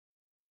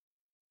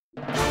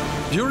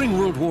During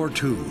World War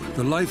II,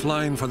 the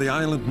lifeline for the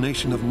island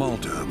nation of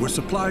Malta were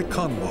supply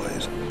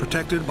convoys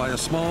protected by a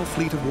small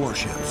fleet of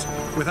warships.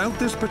 Without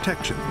this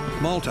protection,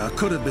 Malta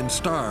could have been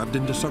starved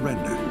into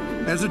surrender.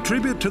 As a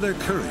tribute to their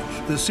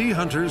courage, the Sea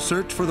Hunters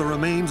searched for the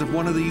remains of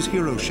one of these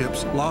hero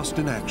ships lost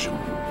in action.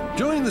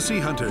 Join the Sea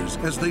Hunters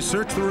as they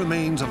search the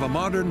remains of a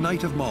modern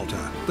knight of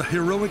Malta, the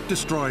heroic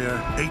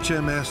destroyer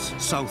HMS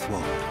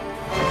Southwold.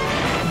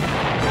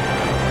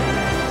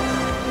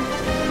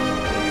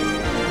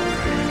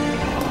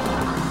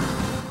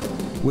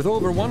 With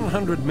over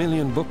 100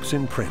 million books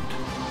in print,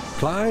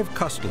 Clive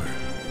Cussler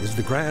is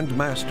the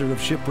Grandmaster of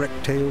shipwreck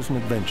tales and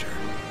adventure.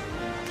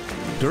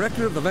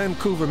 Director of the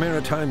Vancouver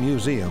Maritime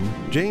Museum,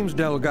 James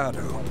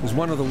Delgado is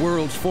one of the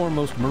world's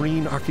foremost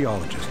marine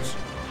archaeologists.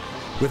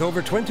 With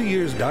over 20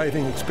 years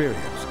diving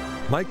experience,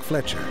 Mike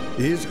Fletcher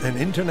is an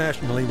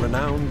internationally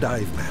renowned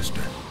dive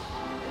master.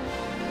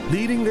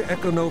 Leading the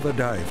Econova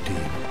dive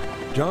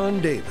team,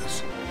 John Davis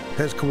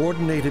has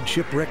coordinated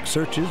shipwreck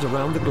searches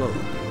around the globe.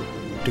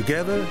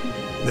 Together,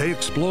 they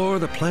explore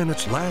the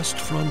planet's last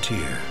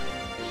frontier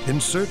in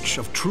search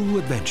of true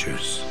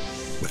adventures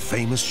with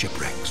famous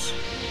shipwrecks.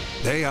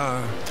 They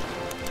are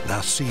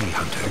the Sea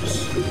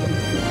Hunters.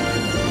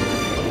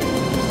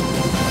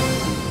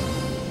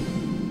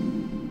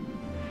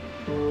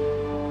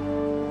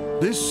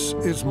 This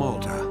is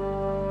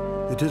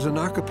Malta. It is an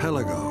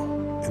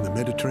archipelago in the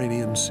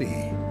Mediterranean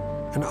Sea,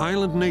 an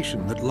island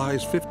nation that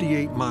lies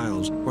 58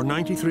 miles or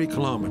 93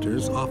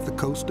 kilometers off the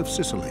coast of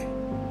Sicily.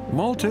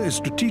 Malta is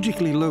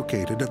strategically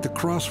located at the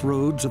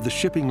crossroads of the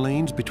shipping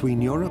lanes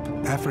between Europe,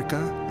 Africa,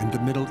 and the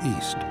Middle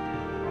East.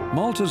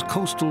 Malta's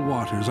coastal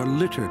waters are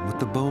littered with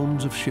the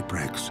bones of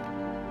shipwrecks.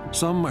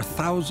 Some are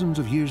thousands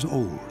of years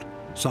old.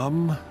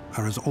 Some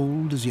are as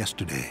old as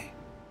yesterday.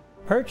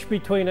 Perched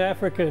between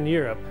Africa and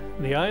Europe,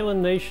 the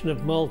island nation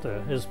of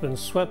Malta has been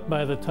swept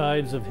by the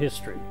tides of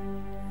history.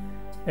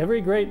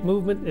 Every great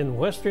movement in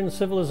Western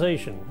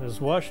civilization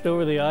has washed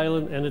over the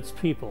island and its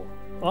people,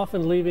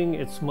 often leaving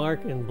its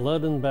mark in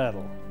blood and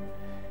battle.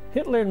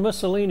 Hitler and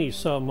Mussolini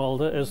saw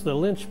Malta as the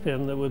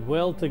linchpin that would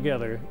weld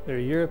together their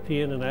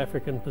European and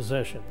African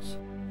possessions.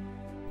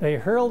 They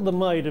hurled the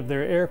might of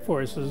their air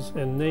forces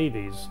and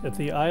navies at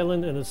the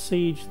island in a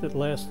siege that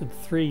lasted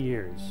 3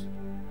 years.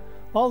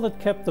 All that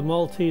kept the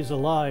Maltese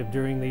alive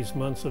during these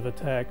months of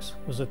attacks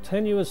was a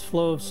tenuous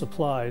flow of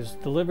supplies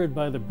delivered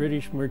by the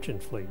British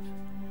merchant fleet.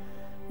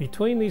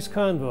 Between these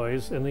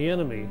convoys and the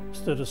enemy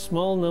stood a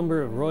small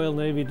number of Royal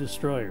Navy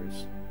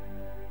destroyers.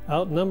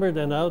 Outnumbered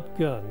and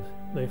outgunned,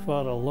 they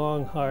fought a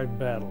long, hard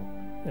battle,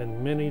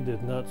 and many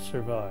did not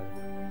survive.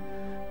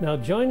 Now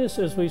join us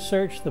as we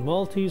search the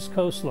Maltese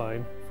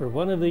coastline for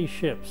one of these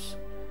ships,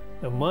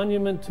 a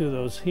monument to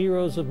those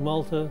heroes of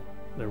Malta,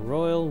 the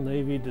Royal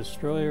Navy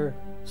destroyer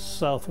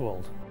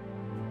Southwold.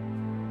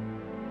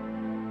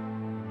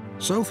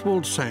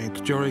 Southwold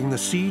sank during the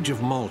Siege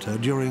of Malta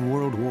during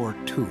World War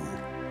II.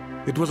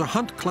 It was a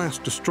Hunt-class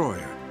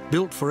destroyer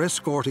built for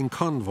escorting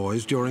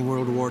convoys during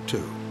World War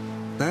II.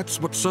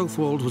 That's what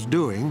Southwold was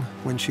doing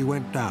when she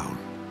went down.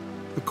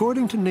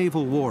 According to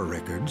naval war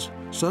records,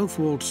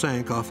 Southwold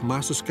sank off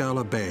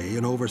Marsescala Bay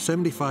in over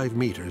 75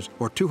 meters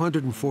or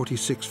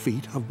 246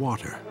 feet of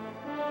water.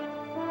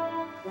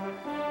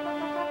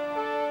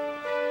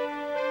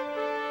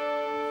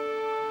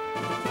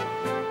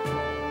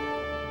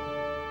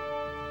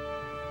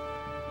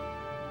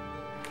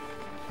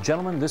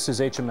 Gentlemen, this is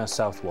HMS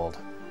Southwold.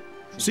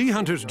 Sea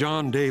Hunters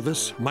John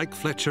Davis, Mike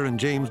Fletcher, and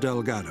James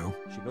Delgado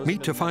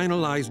meet to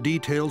finalize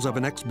details of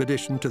an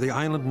expedition to the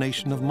island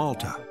nation of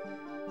Malta.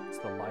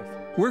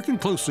 Working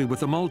closely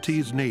with the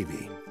Maltese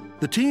Navy,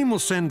 the team will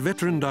send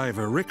veteran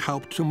diver Rick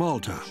Haupt to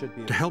Malta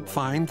to help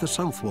find the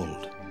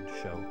Southwold.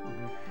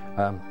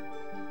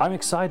 I'm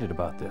excited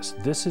about this.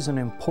 This is an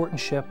important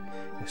ship.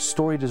 The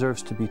story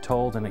deserves to be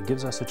told, and it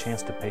gives us a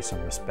chance to pay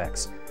some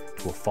respects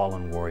to a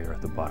fallen warrior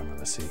at the bottom of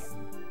the sea.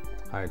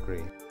 I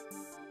agree.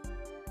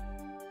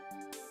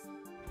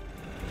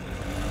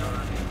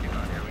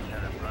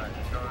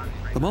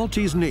 The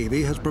Maltese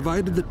Navy has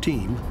provided the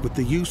team with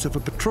the use of a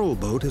patrol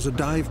boat as a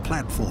dive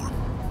platform.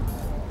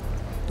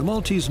 The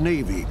Maltese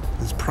Navy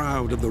is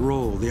proud of the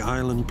role the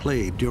island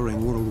played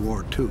during World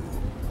War II.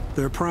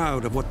 They're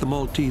proud of what the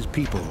Maltese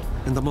people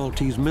and the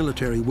Maltese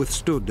military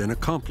withstood and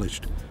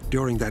accomplished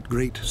during that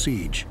great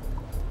siege.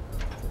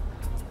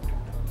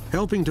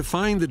 Helping to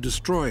find the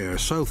destroyer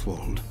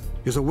Southwold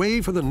is a way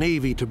for the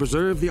Navy to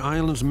preserve the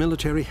island's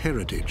military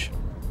heritage.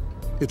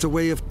 It's a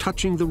way of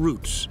touching the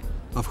roots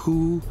of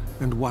who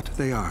and what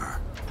they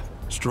are.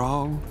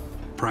 Strong,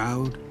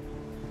 proud,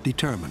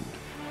 determined,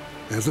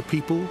 as a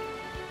people,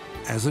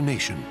 as a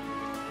nation.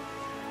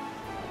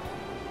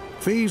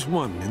 Phase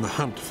 1 in the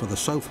hunt for the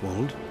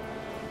Southwold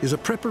is a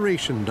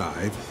preparation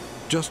dive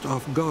just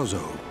off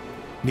Gozo,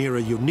 near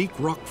a unique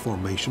rock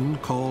formation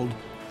called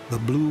the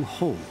Blue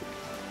Hole.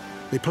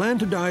 They plan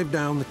to dive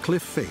down the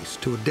cliff face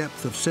to a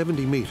depth of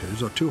 70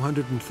 meters or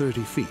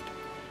 230 feet,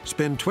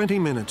 spend 20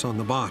 minutes on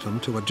the bottom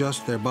to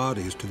adjust their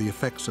bodies to the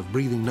effects of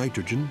breathing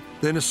nitrogen,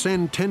 then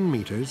ascend 10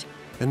 meters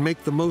and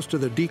make the most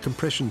of their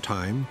decompression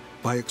time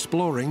by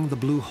exploring the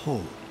Blue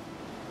Hole.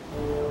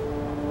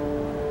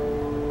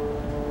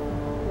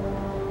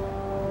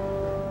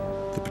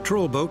 The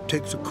patrol boat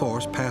takes a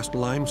course past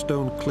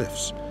limestone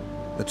cliffs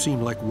that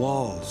seem like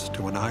walls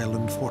to an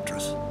island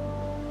fortress.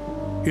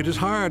 It is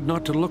hard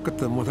not to look at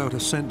them without a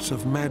sense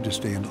of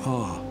majesty and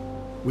awe.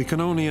 We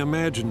can only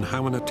imagine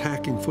how an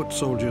attacking foot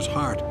soldier's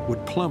heart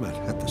would plummet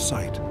at the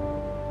sight.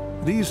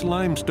 These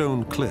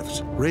limestone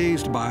cliffs,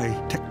 raised by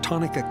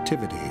tectonic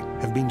activity,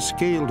 have been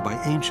scaled by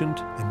ancient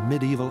and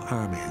medieval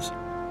armies.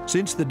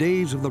 Since the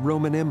days of the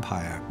Roman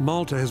Empire,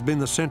 Malta has been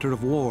the center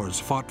of wars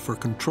fought for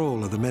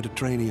control of the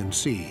Mediterranean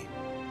Sea.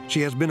 She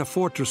has been a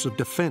fortress of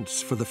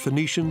defense for the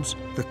Phoenicians,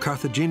 the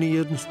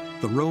Carthaginians,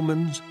 the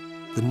Romans,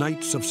 the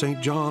Knights of St.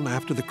 John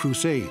after the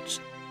Crusades,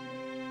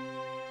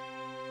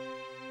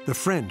 the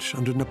French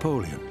under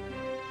Napoleon,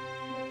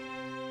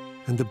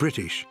 and the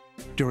British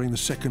during the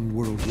Second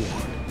World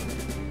War.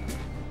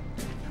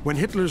 When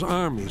Hitler's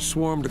armies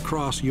swarmed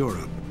across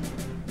Europe,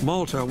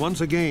 Malta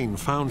once again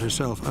found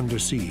herself under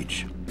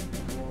siege.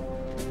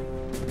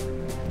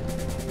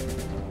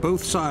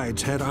 Both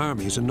sides had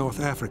armies in North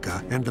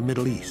Africa and the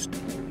Middle East.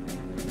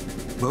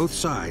 Both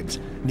sides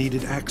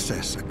needed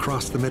access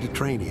across the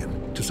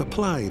Mediterranean to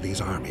supply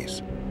these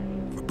armies.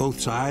 For both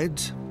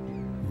sides,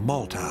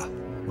 Malta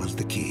was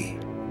the key.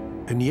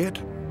 And yet,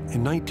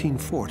 in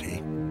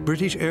 1940,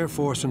 British Air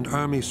Force and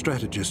Army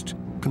strategists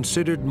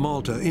considered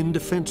Malta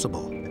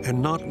indefensible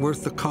and not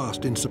worth the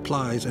cost in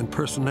supplies and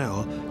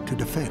personnel to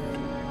defend.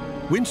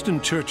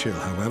 Winston Churchill,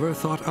 however,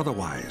 thought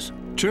otherwise.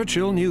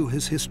 Churchill knew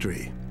his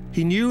history.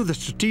 He knew the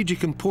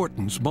strategic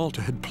importance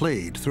Malta had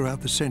played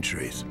throughout the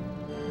centuries.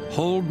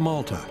 Hold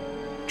Malta,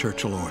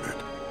 Churchill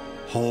ordered.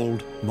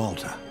 Hold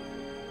Malta.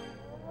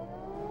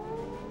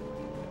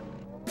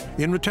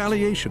 In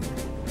retaliation,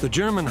 the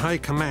German High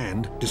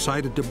Command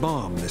decided to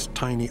bomb this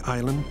tiny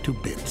island to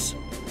bits.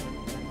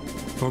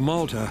 For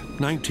Malta,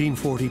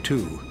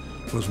 1942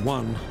 was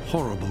one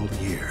horrible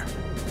year.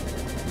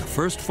 The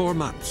first 4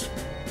 months,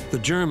 the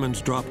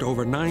Germans dropped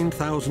over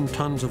 9,000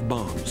 tons of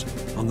bombs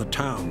on the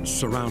towns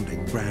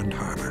surrounding Grand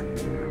Harbor.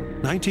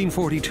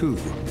 1942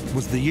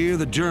 was the year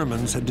the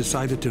Germans had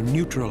decided to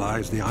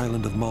neutralize the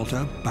island of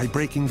Malta by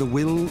breaking the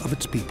will of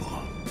its people.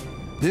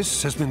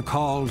 This has been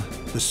called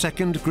the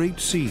Second Great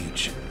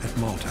Siege at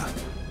Malta.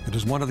 It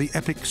is one of the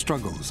epic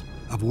struggles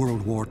of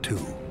World War II.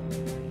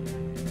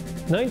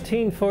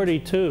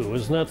 1942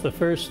 was not the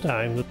first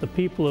time that the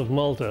people of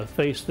Malta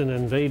faced an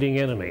invading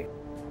enemy.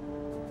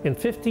 In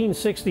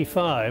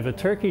 1565, a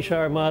Turkish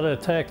armada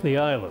attacked the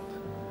island.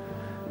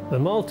 The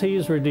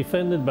Maltese were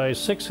defended by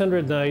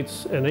 600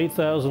 knights and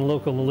 8,000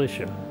 local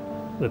militia.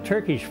 The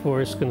Turkish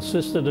force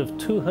consisted of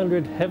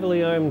 200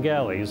 heavily armed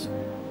galleys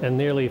and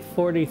nearly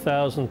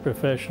 40,000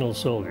 professional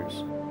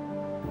soldiers.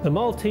 The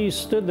Maltese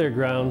stood their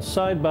ground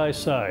side by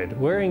side,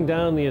 wearing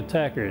down the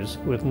attackers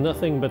with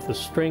nothing but the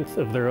strength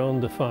of their own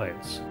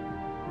defiance.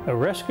 A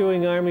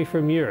rescuing army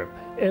from Europe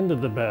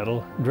ended the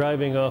battle,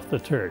 driving off the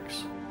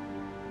Turks.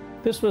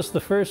 This was the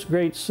first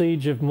great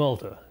siege of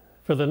Malta.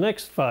 For the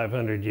next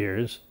 500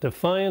 years,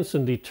 defiance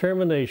and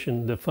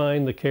determination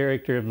defined the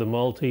character of the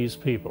Maltese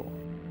people.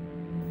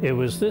 It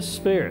was this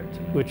spirit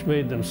which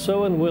made them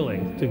so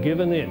unwilling to give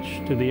an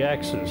inch to the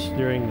Axis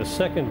during the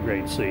Second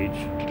Great Siege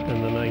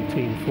in the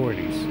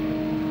 1940s.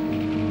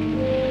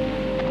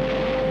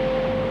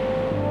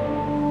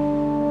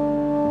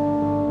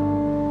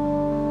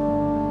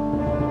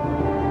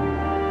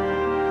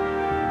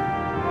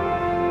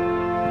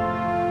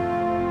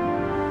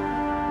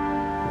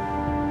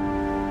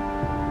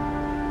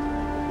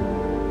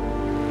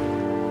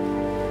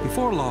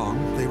 Before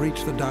long, they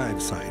reach the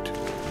dive site.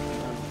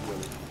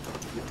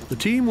 The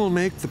team will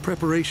make the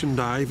preparation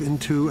dive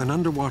into an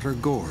underwater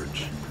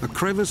gorge, a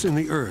crevice in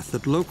the earth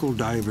that local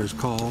divers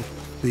call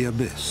the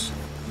Abyss.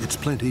 It's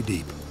plenty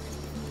deep.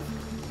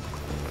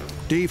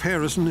 Dave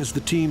Harrison is the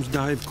team's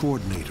dive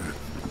coordinator.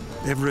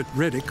 Everett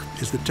Reddick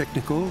is the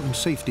technical and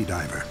safety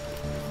diver.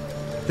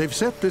 They've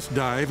set this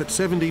dive at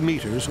 70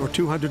 meters or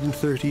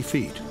 230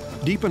 feet,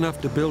 deep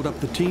enough to build up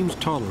the team's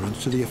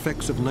tolerance to the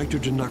effects of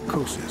nitrogen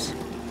narcosis.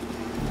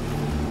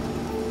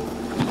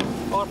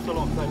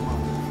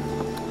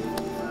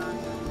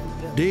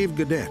 Dave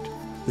Gaudette,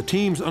 the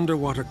team's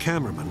underwater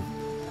cameraman,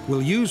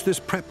 will use this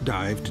prep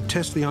dive to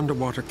test the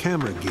underwater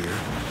camera gear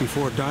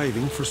before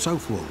diving for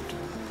Southwold.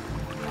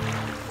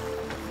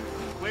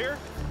 Clear?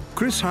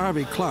 Chris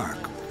Harvey Clark,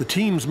 the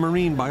team's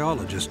marine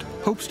biologist,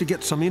 hopes to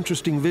get some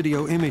interesting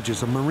video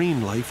images of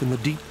marine life in the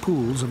deep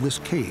pools of this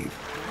cave.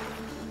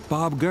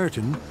 Bob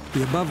Gerton,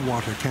 the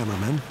above-water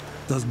cameraman,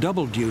 does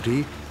double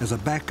duty as a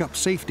backup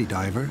safety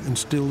diver and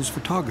stills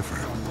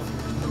photographer.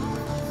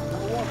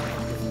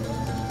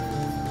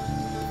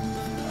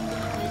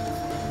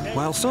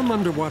 While some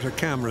underwater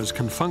cameras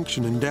can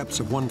function in depths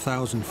of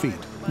 1,000 feet,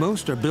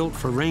 most are built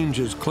for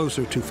ranges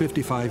closer to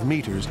 55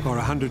 meters or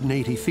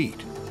 180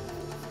 feet.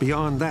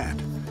 Beyond that,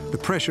 the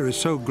pressure is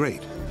so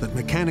great that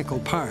mechanical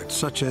parts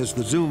such as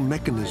the zoom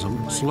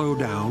mechanism slow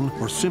down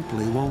or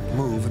simply won't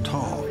move at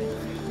all.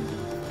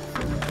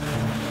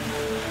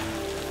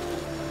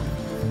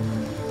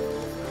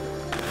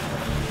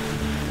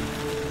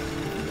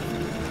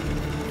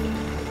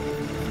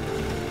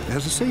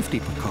 As a safety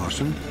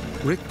precaution,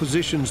 Rick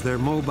positions their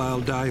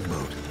mobile dive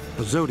boat,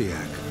 a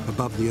Zodiac,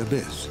 above the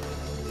abyss.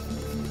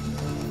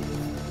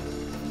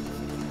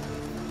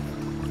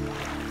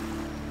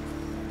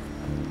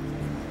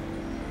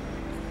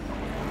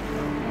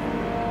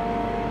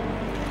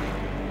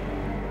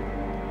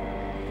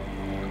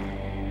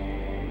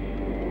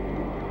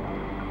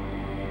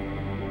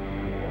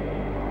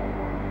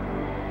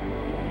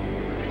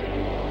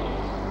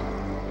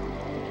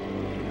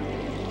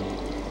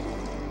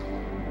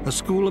 A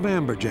school of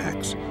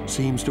amberjacks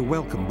seems to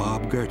welcome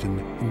Bob Gerton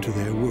into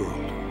their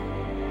world.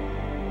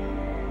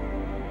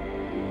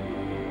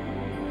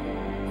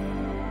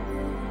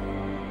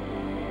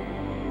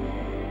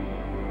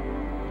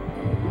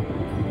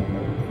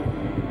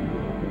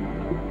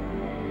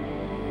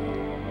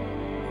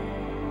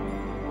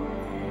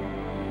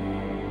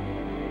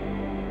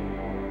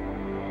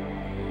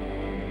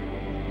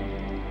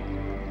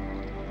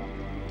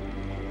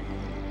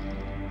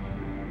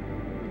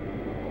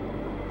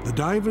 The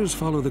divers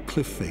follow the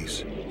cliff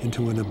face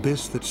into an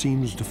abyss that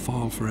seems to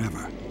fall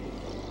forever.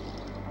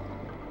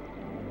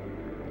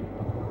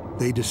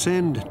 They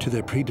descend to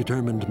their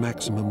predetermined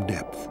maximum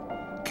depth,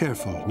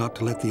 careful not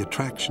to let the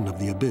attraction of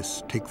the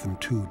abyss take them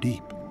too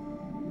deep.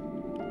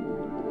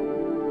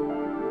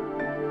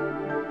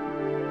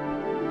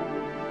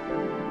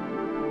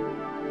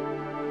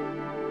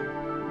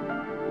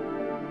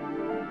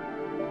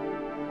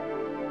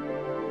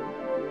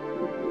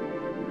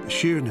 The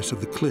sheerness of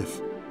the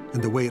cliff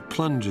and the way it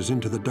plunges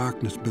into the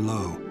darkness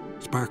below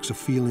sparks a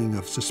feeling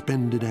of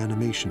suspended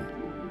animation,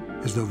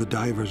 as though the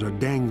divers are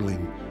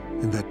dangling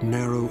in that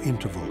narrow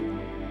interval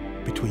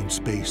between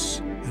space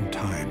and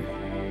time.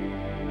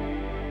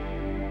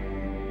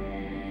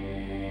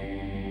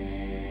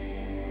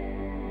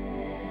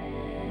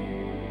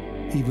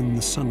 Even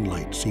the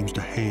sunlight seems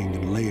to hang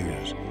in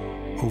layers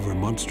over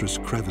monstrous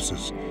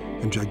crevices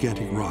and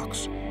gigantic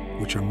rocks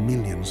which are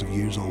millions of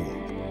years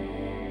old.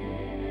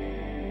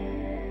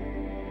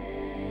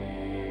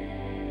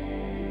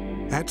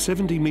 At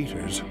 70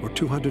 meters, or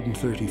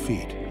 230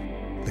 feet,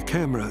 the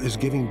camera is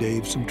giving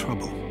Dave some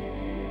trouble.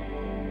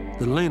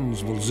 The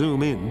lens will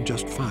zoom in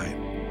just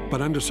fine,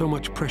 but under so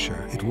much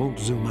pressure, it won't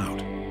zoom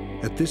out.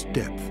 At this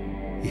depth,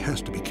 he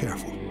has to be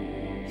careful.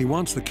 He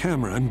wants the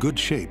camera in good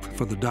shape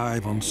for the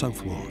dive on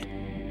Southwold.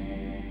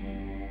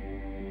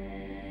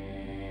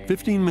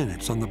 15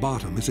 minutes on the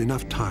bottom is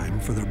enough time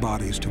for their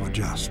bodies to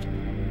adjust.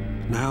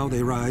 Now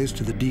they rise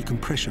to the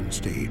decompression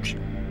stage.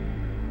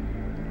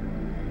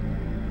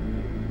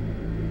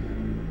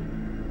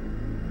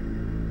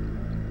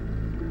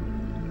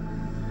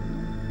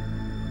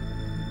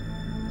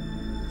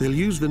 They'll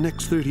use the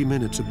next 30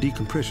 minutes of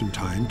decompression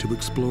time to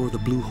explore the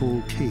Blue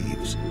Hole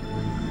caves.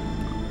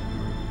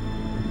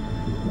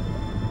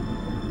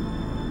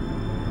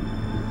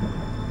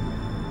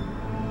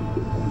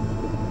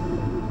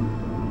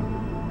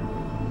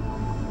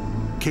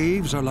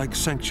 Caves are like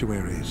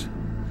sanctuaries,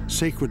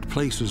 sacred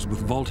places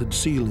with vaulted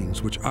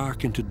ceilings which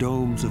arc into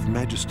domes of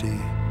majesty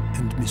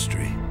and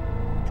mystery.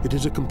 It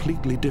is a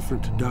completely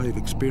different dive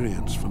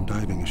experience from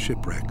diving a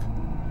shipwreck.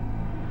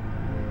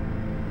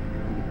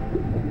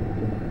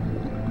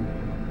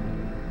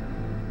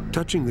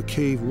 Touching the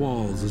cave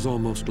walls is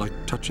almost like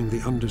touching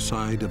the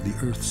underside of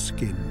the Earth's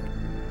skin.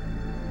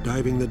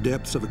 Diving the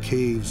depths of a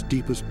cave's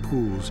deepest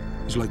pools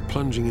is like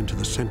plunging into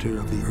the center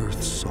of the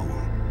Earth's soul.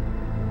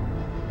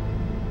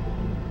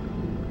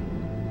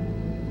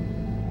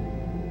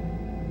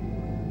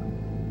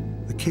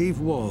 The cave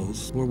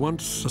walls were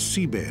once a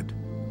seabed,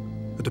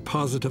 a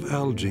deposit of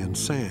algae and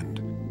sand,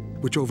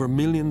 which over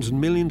millions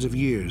and millions of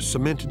years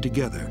cemented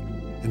together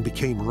and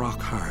became rock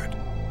hard.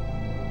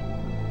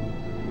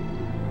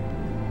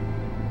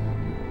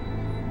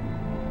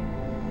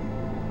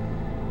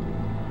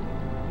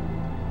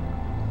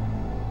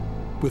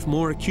 With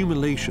more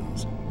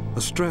accumulations,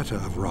 a strata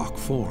of rock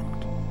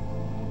formed.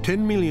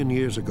 10 million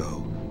years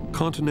ago,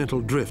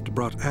 continental drift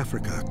brought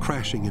Africa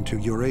crashing into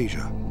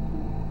Eurasia.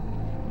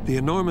 The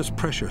enormous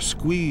pressure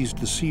squeezed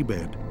the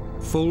seabed,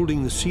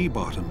 folding the sea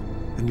bottom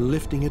and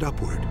lifting it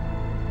upward.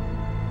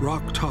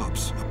 Rock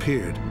tops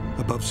appeared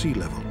above sea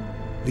level.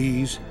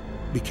 These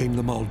became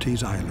the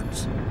Maltese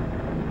Islands.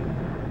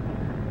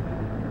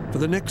 For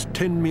the next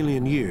 10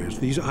 million years,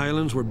 these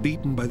islands were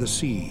beaten by the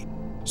sea,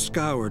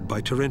 scoured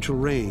by torrential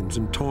rains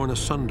and torn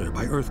asunder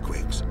by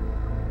earthquakes.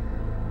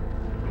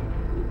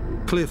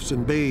 Cliffs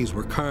and bays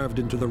were carved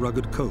into the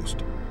rugged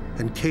coast,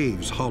 and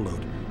caves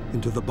hollowed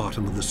into the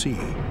bottom of the sea.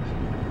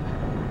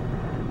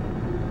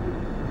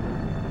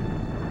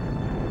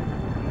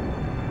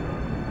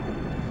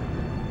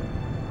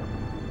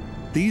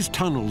 These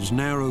tunnels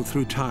narrow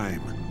through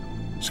time,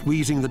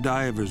 squeezing the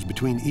divers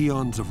between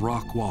eons of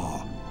rock wall,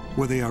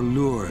 where they are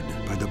lured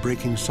by the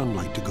breaking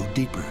sunlight to go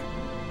deeper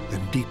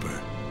and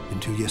deeper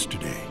into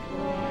yesterday.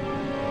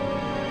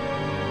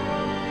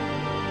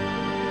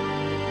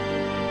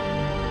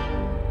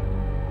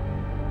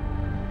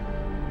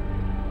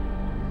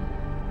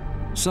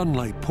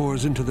 Sunlight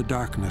pours into the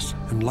darkness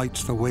and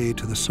lights the way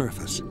to the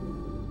surface.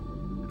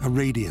 A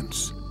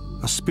radiance,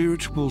 a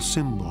spiritual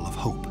symbol of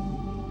hope.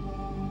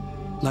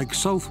 like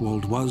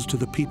Southwold was to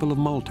the people of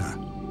Malta,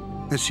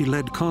 as she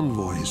led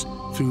convoys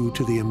through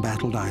to the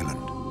embattled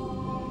island.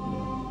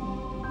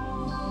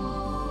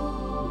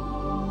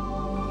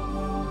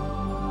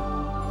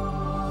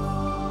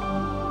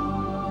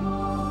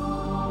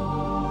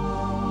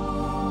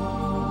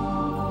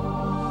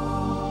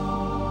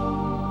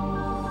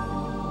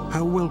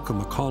 How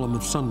welcome a column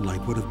of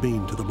sunlight would have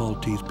been to the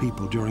Maltese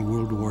people during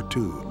World War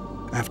II,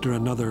 after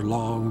another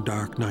long,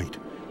 dark night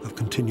of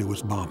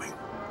continuous bombing.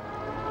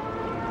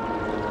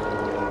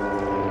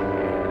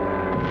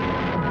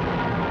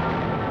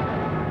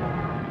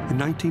 In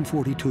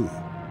 1942,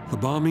 the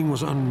bombing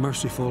was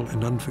unmerciful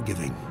and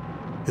unforgiving.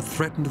 It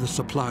threatened the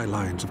supply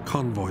lines of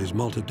convoys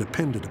Malta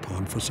depended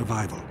upon for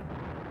survival.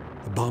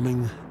 The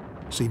bombing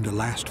seemed to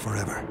last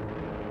forever.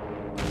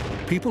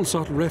 People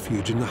sought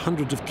refuge in the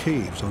hundreds of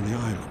caves on the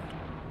island.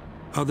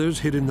 Others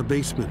hid in the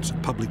basements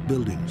of public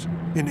buildings,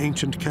 in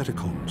ancient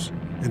catacombs,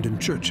 and in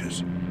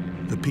churches.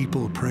 The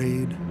people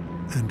prayed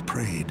and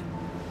prayed.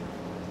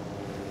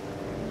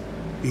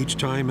 Each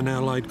time an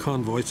Allied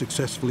convoy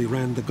successfully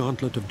ran the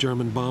gauntlet of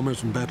German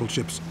bombers and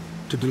battleships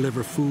to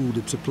deliver food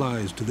and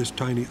supplies to this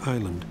tiny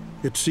island,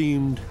 it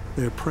seemed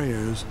their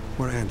prayers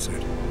were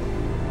answered.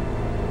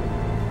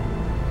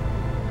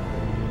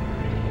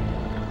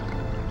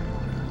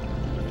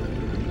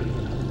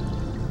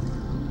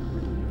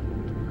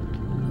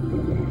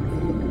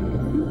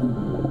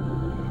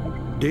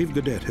 Dave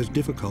Godet has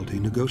difficulty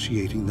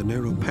negotiating the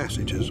narrow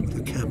passages with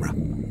the camera.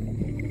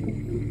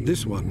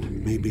 This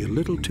one may be a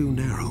little too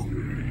narrow.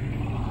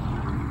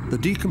 The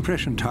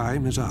decompression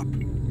time is up.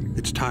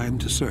 It's time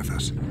to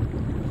surface.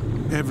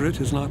 Everett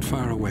is not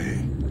far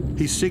away.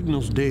 He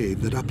signals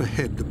Dave that up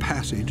ahead the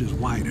passage is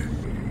wider.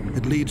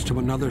 It leads to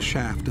another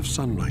shaft of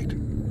sunlight,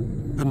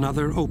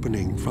 another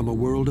opening from a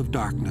world of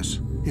darkness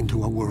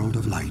into a world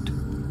of light.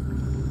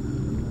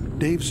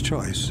 Dave's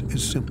choice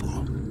is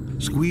simple.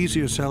 Squeeze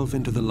yourself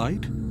into the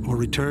light or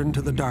return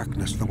to the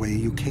darkness the way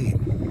you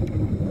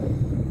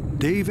came.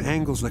 Dave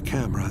angles the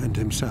camera and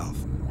himself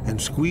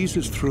and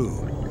squeezes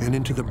through and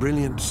into the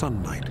brilliant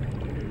sunlight,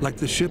 like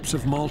the ships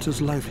of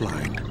Malta's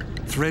Lifeline,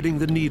 threading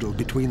the needle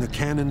between the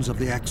cannons of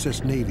the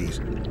Axis navies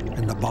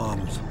and the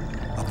bombs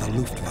of the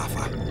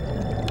Luftwaffe.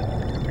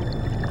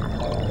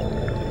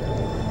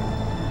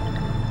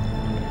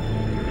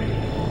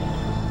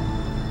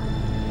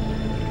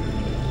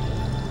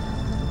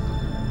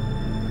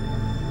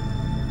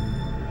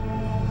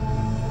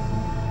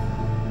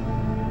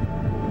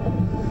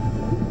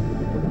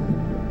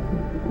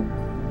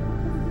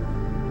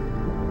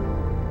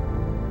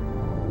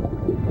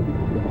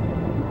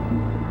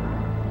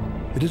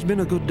 It has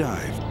been a good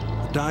dive,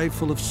 a dive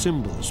full of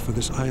symbols for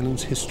this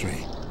island's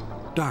history,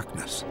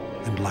 darkness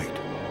and light.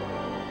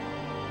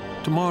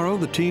 Tomorrow,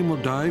 the team will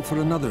dive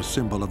for another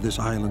symbol of this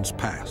island's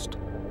past,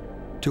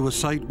 to a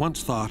site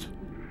once thought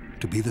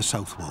to be the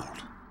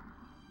Southwold.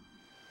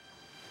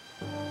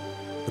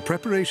 The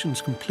preparation's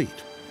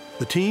complete.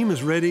 The team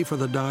is ready for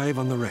the dive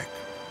on the wreck.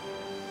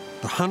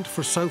 The hunt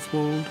for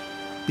Southwold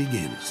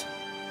begins.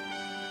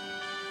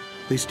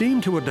 They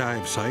steam to a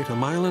dive site 1.5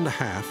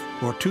 miles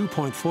or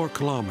 2.4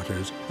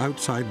 kilometers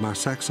outside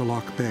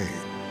Marsaxelok Bay.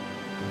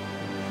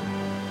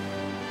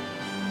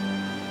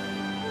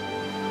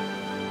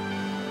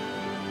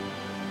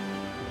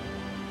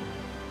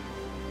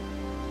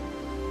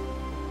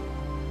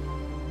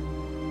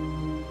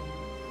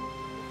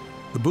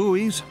 The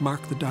buoys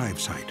mark the dive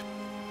site.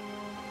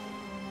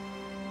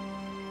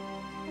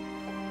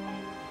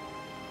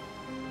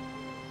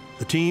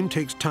 The team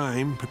takes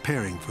time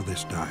preparing for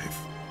this dive.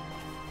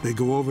 They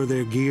go over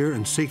their gear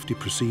and safety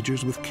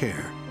procedures with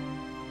care.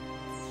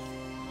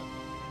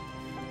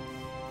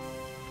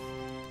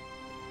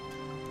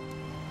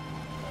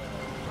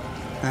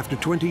 After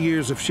 20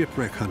 years of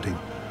shipwreck hunting,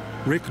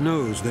 Rick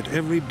knows that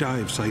every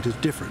dive site is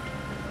different,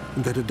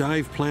 and that a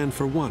dive plan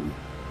for one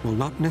will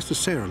not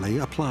necessarily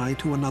apply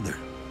to another.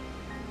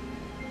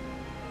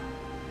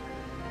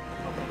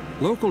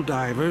 Local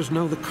divers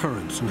know the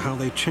currents and how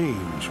they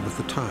change with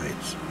the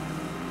tides.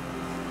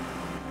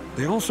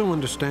 They also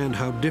understand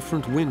how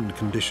different wind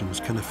conditions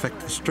can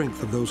affect the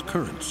strength of those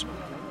currents,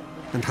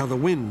 and how the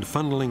wind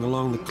funneling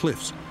along the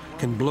cliffs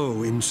can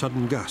blow in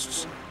sudden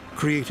gusts,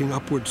 creating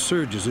upward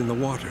surges in the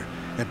water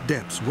at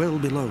depths well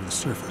below the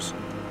surface.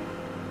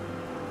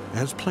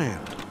 As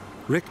planned,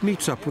 Rick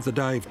meets up with a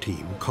dive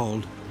team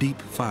called Deep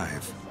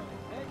 5.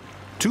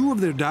 Two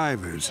of their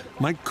divers,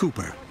 Mike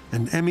Cooper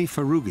and Emmy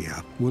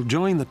Farrugia, will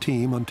join the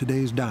team on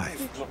today's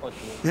dive.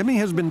 Emmy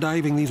has been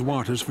diving these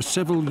waters for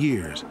several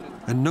years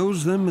and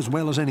knows them as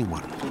well as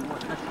anyone.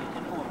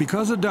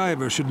 Because a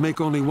diver should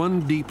make only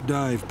one deep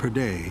dive per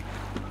day,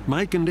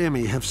 Mike and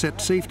Emmy have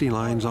set safety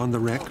lines on the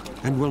wreck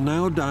and will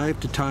now dive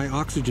to tie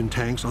oxygen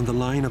tanks on the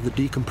line of the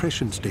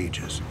decompression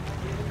stages.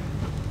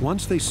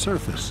 Once they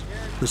surface,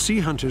 the Sea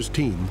Hunters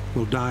team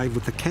will dive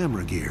with the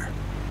camera gear.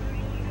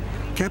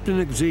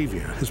 Captain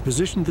Xavier has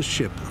positioned the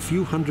ship a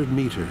few hundred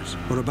meters,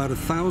 or about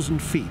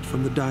 1,000 feet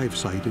from the dive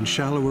site in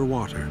shallower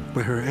water,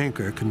 where her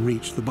anchor can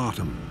reach the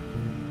bottom.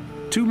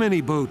 Too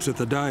many boats at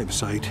the dive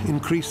site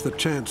increase the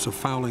chance of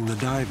fouling the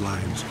dive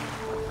lines.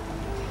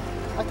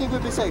 I think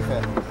we'll be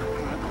safer.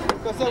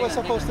 Because they were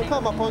supposed to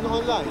come up on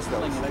lines,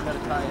 though.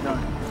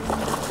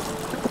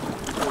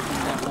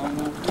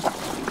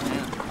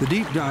 The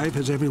deep dive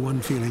has everyone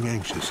feeling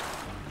anxious.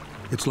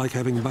 It's like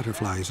having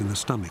butterflies in the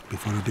stomach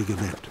before a big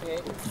event.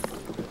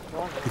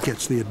 It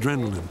gets the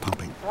adrenaline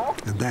pumping,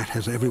 and that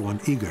has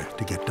everyone eager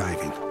to get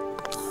diving.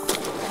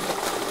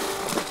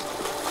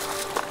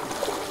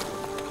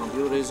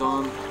 Computer is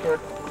on. Sure.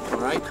 All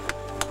right.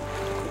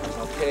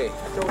 Okay.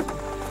 So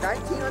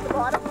 19 on the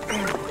bottom.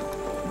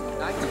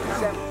 19.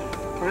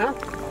 You're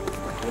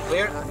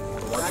clear?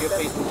 Watch your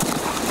feet.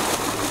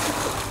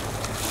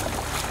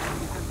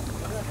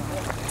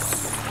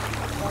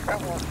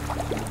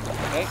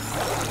 Okay.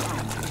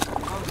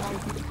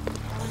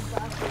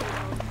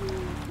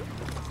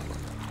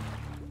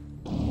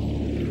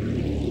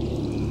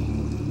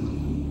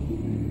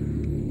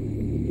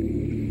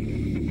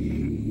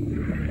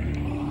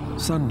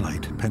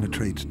 Sunlight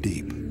penetrates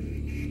deep.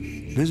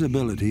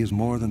 Visibility is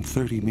more than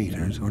 30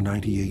 meters or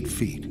 98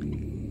 feet.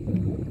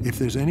 If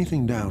there's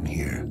anything down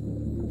here,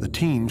 the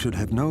team should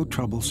have no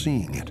trouble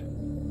seeing it.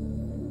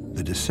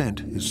 The descent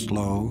is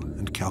slow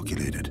and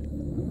calculated.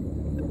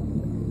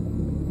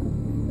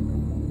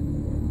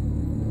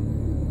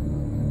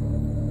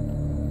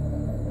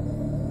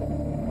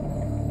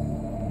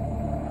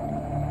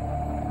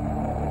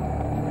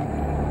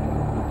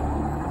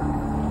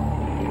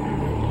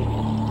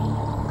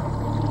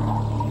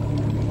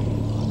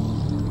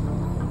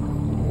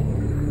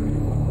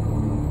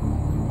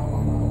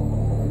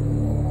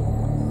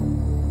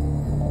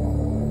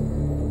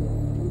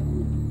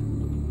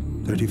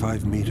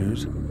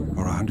 Meters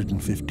or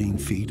 115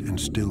 feet and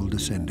still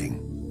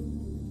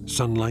descending.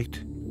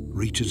 Sunlight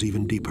reaches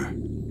even deeper.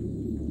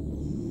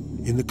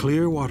 In the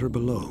clear water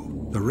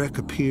below, the wreck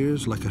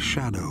appears like a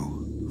shadow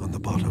on the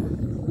bottom.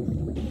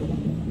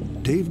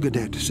 Dave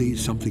Gaudette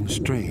sees something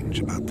strange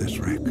about this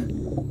wreck.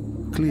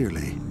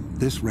 Clearly,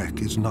 this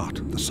wreck is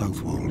not the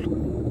Southwold.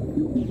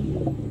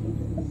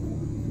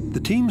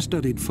 The team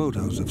studied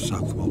photos of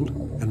Southwold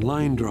and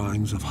line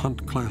drawings of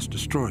Hunt-class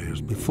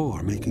destroyers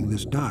before making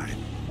this dive.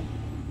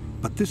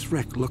 But this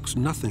wreck looks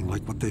nothing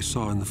like what they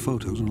saw in the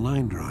photos and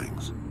line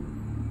drawings.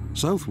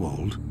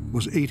 Southwold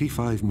was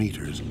 85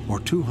 meters, or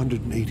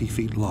 280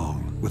 feet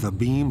long, with a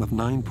beam of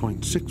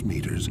 9.6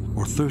 meters,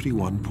 or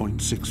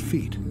 31.6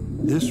 feet.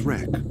 This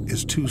wreck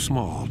is too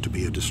small to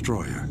be a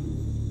destroyer.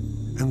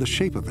 And the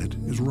shape of it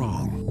is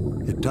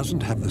wrong. It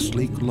doesn't have the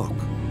sleek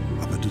look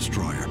of a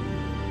destroyer.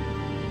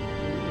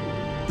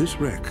 This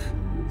wreck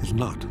is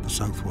not the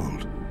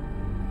Southwold.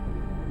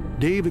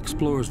 Dave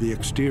explores the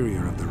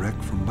exterior of the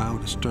wreck from bow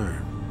to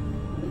stern.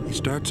 He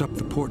starts up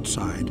the port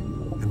side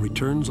and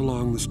returns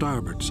along the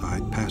starboard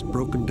side past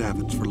broken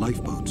davits for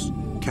lifeboats,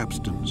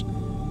 capstans,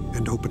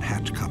 and open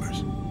hatch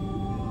covers.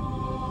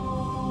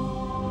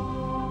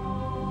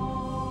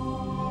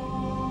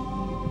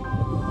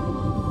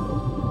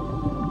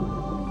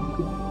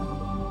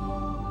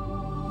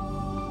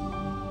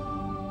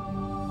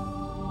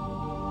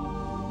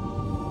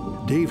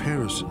 Dave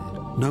Harrison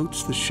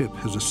notes the ship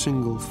has a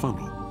single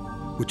funnel,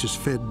 which is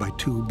fed by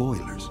two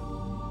boilers.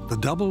 The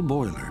double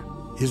boiler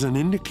is an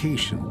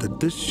indication that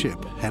this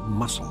ship had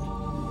muscle.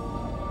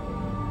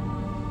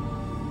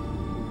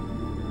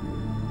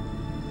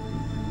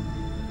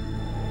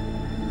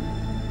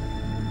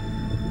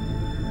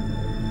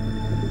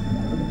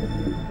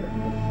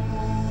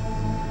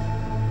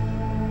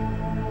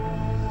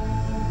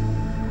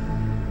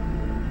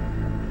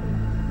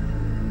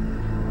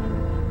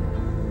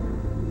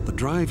 The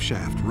drive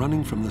shaft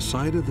running from the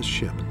side of the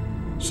ship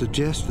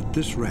suggests that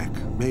this wreck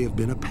may have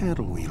been a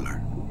paddle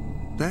wheeler.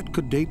 That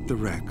could date the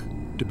wreck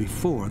to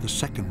before the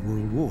Second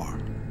World War.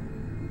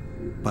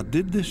 But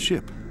did this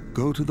ship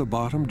go to the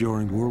bottom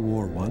during World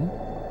War I?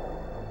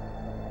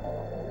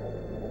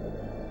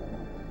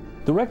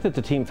 The wreck that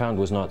the team found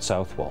was not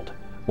Southwold.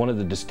 One of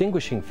the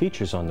distinguishing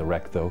features on the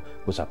wreck, though,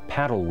 was a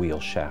paddle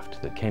wheel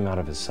shaft that came out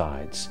of his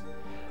sides.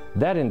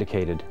 That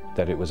indicated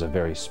that it was a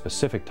very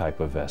specific type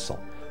of vessel,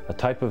 a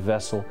type of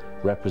vessel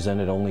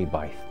represented only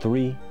by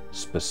 3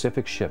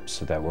 specific ships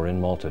that were in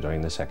Malta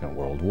during the Second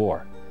World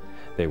War.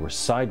 They were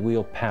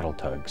side-wheel paddle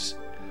tugs.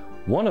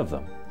 One of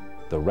them,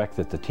 the wreck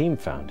that the team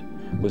found,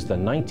 was the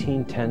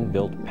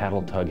 1910-built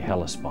paddle tug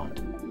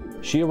Hellespont.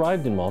 She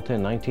arrived in Malta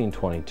in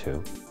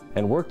 1922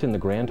 and worked in the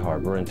Grand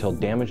Harbor until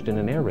damaged in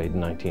an air raid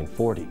in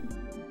 1940.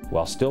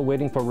 While still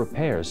waiting for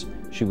repairs,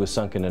 she was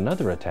sunk in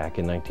another attack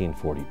in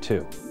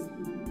 1942.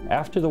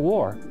 After the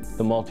war,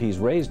 the Maltese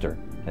raised her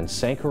and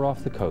sank her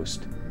off the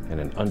coast in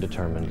an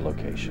undetermined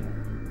location.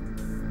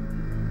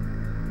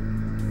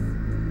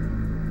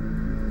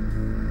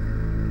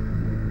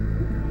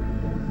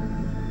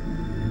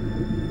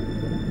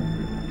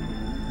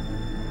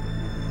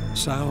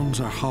 Sounds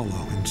are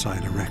hollow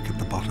inside a wreck at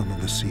the bottom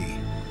of the sea.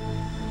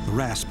 The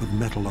rasp of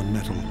metal on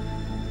metal,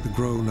 the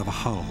groan of a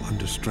hull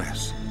under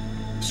stress,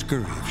 the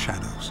scurry of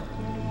shadows,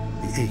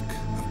 the ache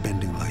of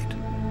bending light.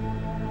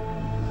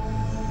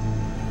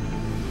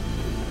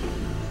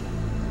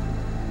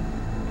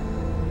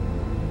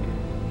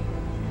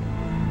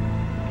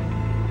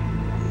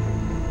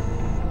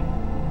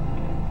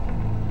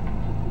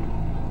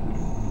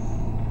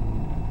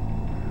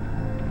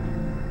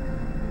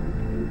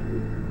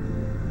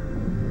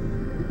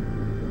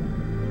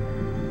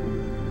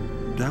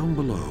 down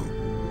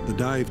below, the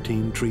dive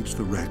team treats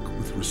the wreck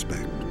with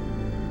respect.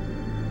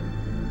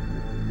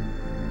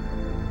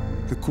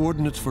 The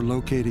coordinates for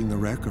locating the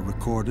wreck are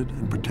recorded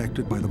and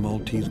protected by the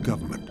Maltese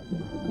government,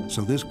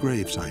 so this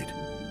gravesite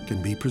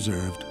can be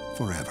preserved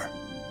forever.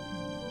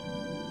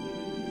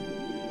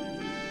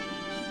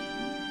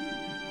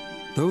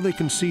 Though they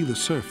can see the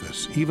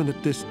surface, even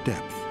at this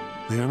depth,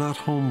 they are not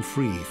home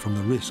free from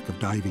the risk of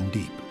diving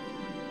deep.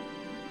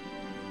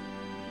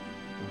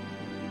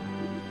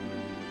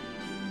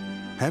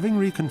 Having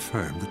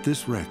reconfirmed that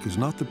this wreck is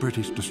not the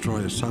British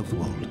destroyer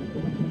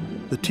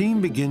Southwold, the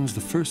team begins the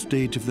first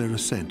stage of their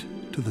ascent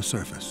to the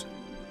surface.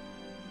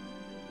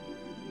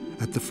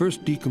 At the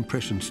first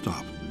decompression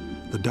stop,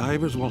 the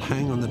divers will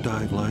hang on the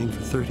dive line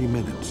for 30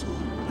 minutes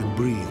and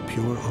breathe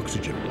pure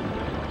oxygen.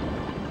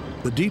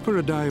 The deeper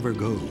a diver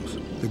goes,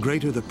 the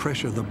greater the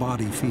pressure the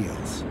body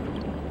feels.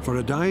 For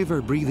a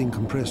diver breathing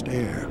compressed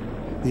air,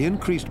 the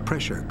increased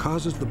pressure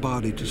causes the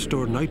body to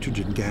store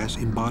nitrogen gas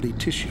in body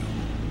tissue.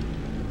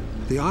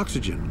 The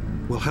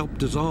oxygen will help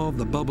dissolve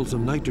the bubbles of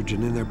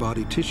nitrogen in their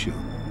body tissue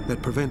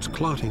that prevents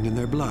clotting in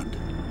their blood.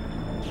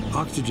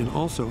 Oxygen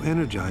also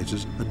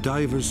energizes a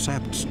diver's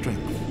sapped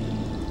strength.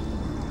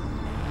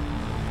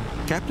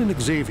 Captain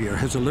Xavier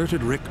has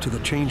alerted Rick to the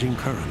changing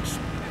currents.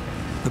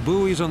 The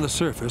buoys on the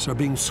surface are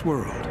being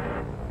swirled.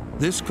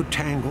 This could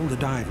tangle the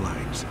dive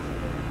lines.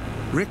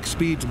 Rick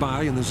speeds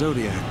by in the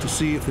Zodiac to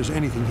see if there's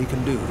anything he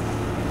can do.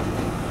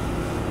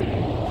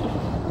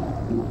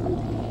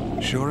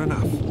 Sure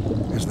enough,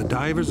 as the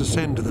divers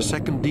ascend to the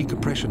second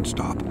decompression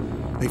stop,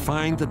 they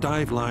find the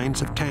dive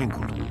lines have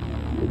tangled.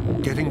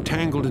 Getting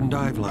tangled in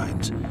dive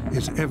lines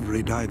is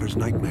every diver's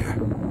nightmare.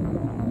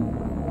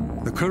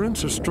 The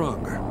currents are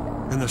stronger,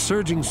 and the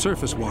surging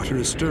surface water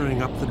is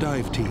stirring up the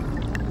dive team.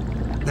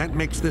 That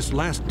makes this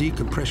last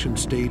decompression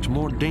stage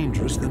more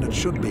dangerous than it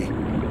should be.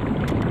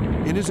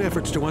 In his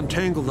efforts to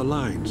untangle the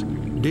lines,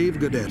 Dave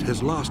Godet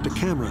has lost a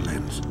camera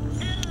lens.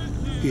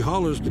 He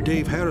hollers to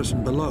Dave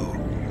Harrison below,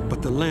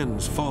 but the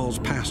lens falls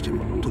past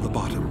him to the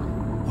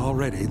bottom.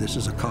 Already, this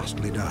is a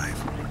costly dive.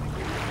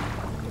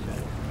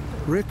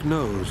 Rick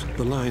knows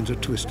the lines are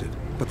twisted,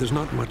 but there's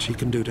not much he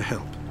can do to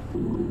help.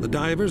 The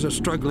divers are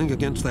struggling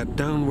against that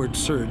downward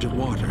surge of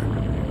water.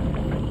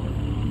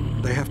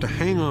 They have to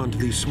hang on to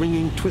these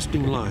swinging,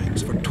 twisting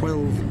lines for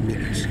 12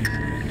 minutes.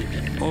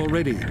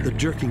 Already, the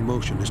jerking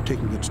motion is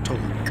taking its toll.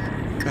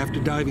 After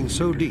diving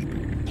so deep,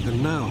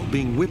 and now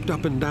being whipped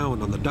up and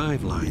down on the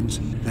dive lines,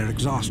 they're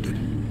exhausted.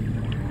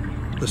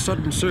 The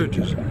sudden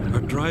surges are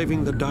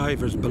driving the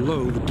divers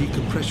below the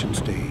decompression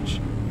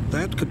stage.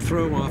 That could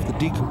throw off the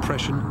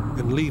decompression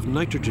and leave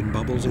nitrogen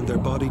bubbles in their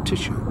body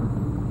tissue.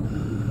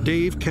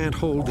 Dave can't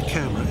hold the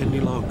camera any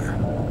longer.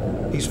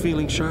 He's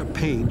feeling sharp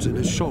pains in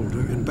his shoulder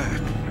and back.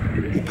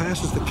 He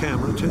passes the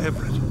camera to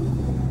Everett.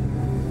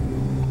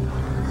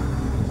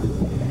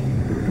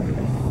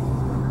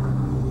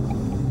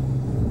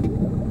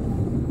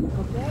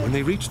 When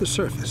they reach the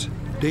surface,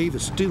 Dave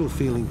is still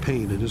feeling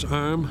pain in his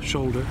arm,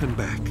 shoulder, and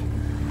back.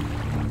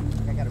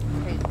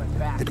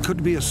 It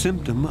could be a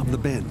symptom of the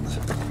bends.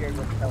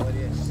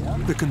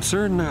 The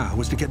concern now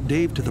was to get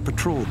Dave to the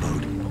patrol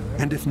boat,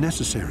 and if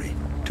necessary,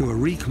 to a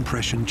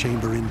recompression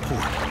chamber in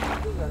port.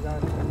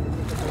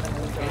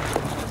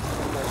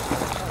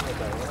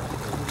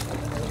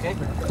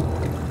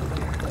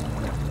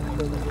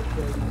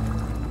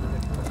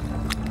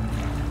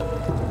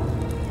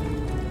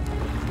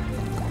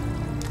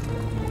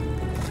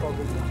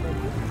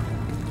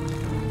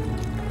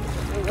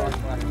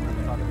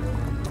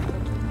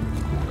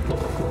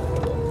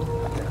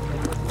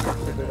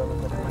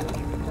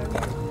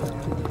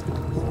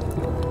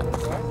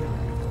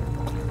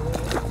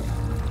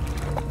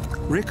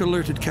 Rick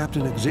alerted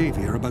Captain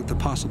Xavier about the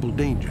possible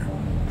danger,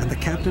 and the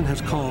captain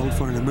has called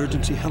for an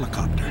emergency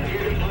helicopter.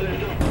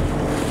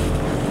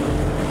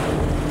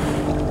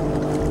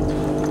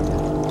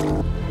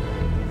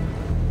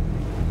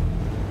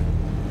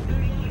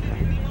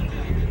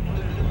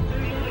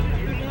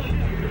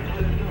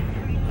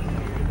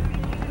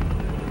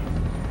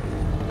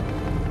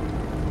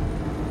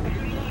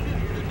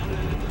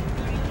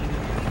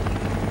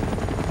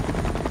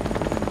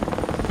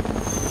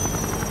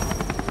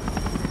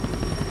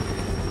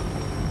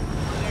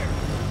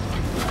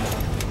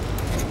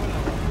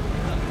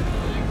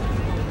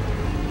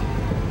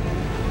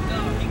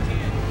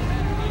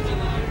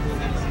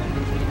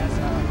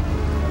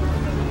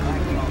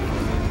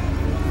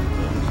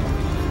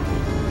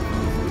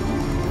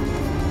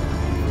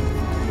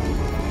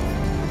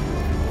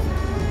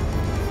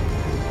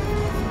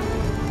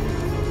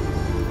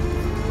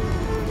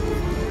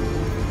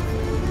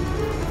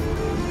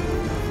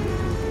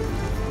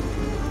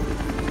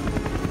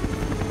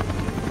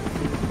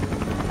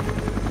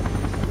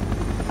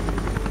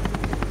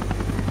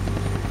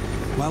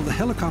 While the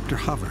helicopter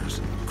hovers,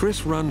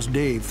 Chris runs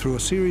Dave through a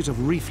series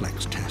of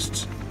reflex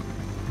tests.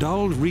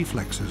 Dulled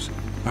reflexes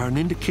are an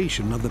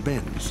indication of the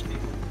bends.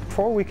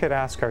 Before we could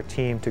ask our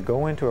team to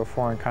go into a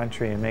foreign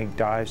country and make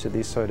dives to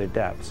these sort of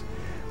depths,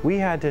 We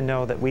had to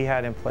know that we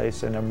had in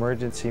place an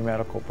emergency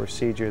medical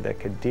procedure that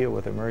could deal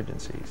with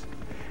emergencies.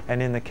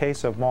 And in the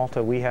case of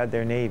Malta, we had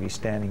their Navy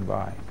standing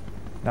by,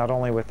 not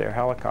only with their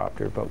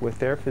helicopter, but with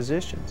their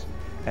physicians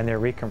and their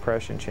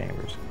recompression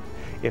chambers.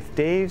 If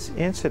Dave's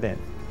incident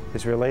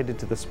is related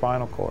to the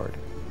spinal cord,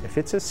 if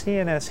it's a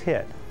CNS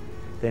hit,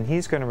 then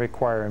he's going to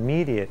require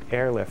immediate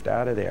airlift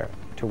out of there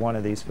to one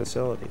of these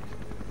facilities.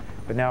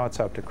 But now it's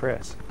up to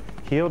Chris.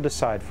 He'll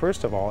decide,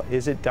 first of all,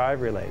 is it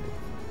dive related?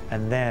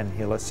 And then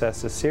he'll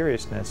assess the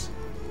seriousness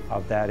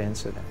of that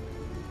incident.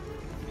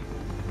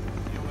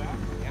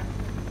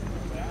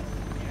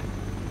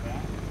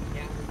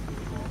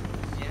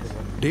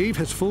 Dave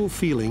has full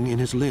feeling in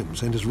his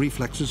limbs and his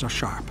reflexes are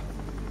sharp.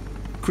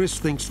 Chris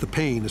thinks the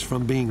pain is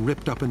from being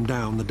ripped up and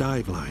down the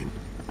dive line.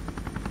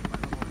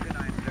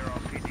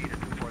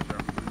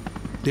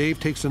 Dave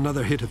takes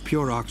another hit of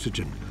pure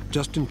oxygen,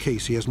 just in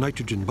case he has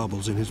nitrogen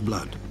bubbles in his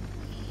blood.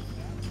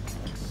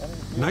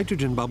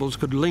 Nitrogen bubbles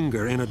could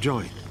linger in a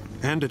joint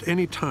and at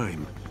any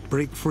time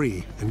break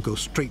free and go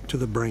straight to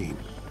the brain,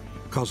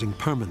 causing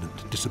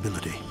permanent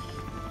disability.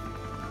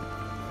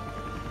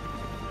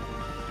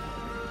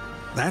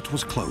 That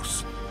was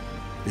close.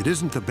 It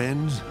isn't the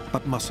bends,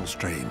 but muscle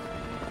strain.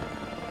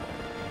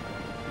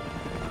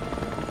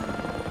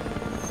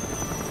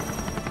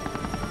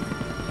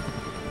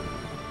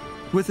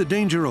 With the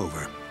danger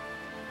over,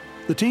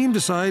 the team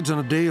decides on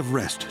a day of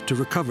rest to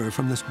recover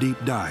from this deep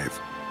dive.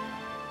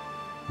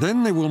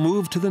 Then they will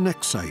move to the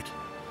next site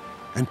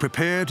and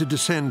prepare to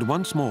descend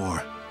once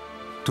more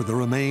to the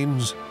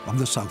remains of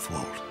the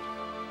Southwold.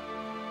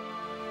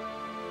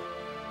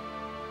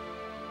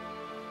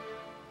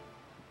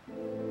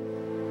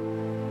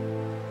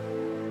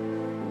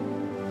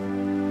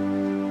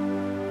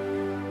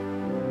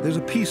 There's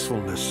a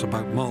peacefulness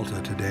about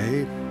Malta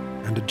today,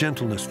 and a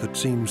gentleness that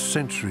seems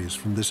centuries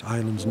from this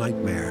island's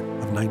nightmare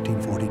of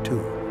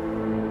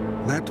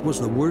 1942. That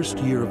was the worst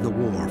year of the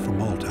war for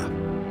Malta.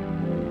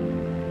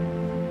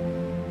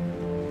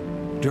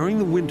 During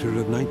the winter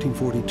of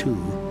 1942,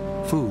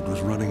 food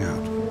was running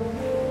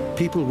out.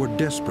 People were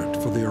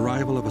desperate for the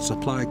arrival of a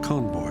supply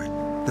convoy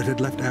that had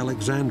left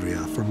Alexandria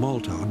for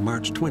Malta on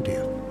March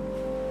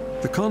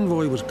 20th. The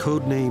convoy was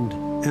codenamed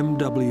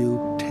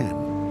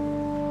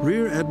MW-10.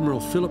 Rear Admiral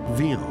Philip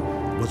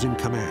Villon was in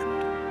command.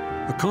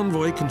 The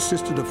convoy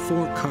consisted of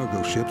 4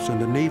 cargo ships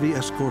and a Navy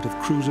escort of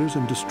cruisers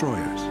and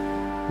destroyers.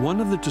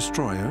 One of the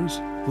destroyers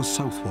was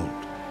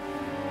Southwold.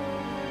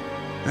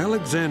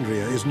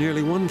 Alexandria is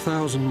nearly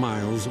 1,000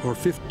 miles or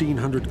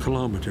 1,500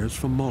 kilometers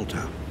from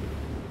Malta.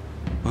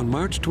 On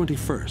March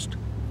 21st,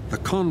 the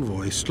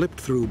convoy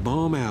slipped through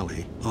Bomb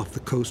Alley off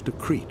the coast of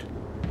Crete.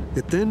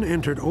 It then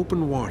entered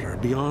open water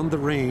beyond the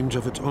range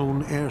of its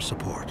own air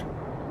support.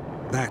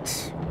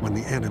 That's when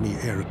the enemy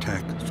air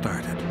attack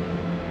started.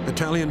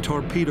 Italian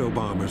torpedo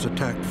bombers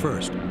attacked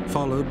first,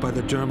 followed by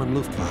the German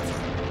Luftwaffe.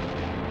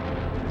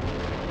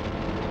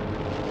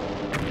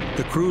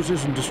 The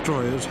cruisers and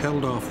destroyers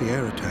held off the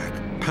air attack,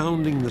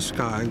 pounding the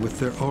sky with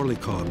their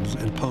oerlikons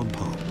and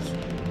pom-poms.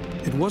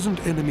 It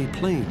wasn't enemy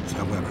planes,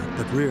 however,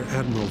 that Rear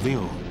Admiral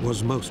Villon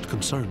was most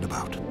concerned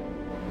about.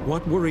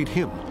 What worried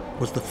him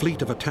was the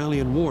fleet of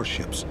Italian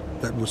warships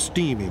that was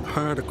steaming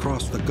hard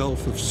across the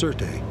Gulf of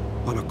Sirte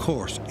on a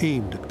course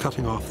aimed at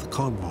cutting off the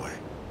convoy.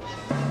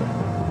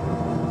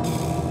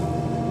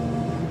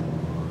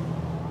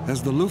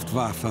 As the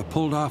Luftwaffe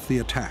pulled off the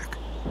attack,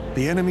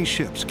 the enemy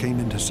ships came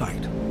into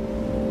sight.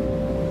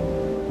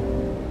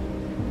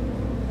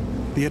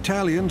 The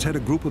Italians had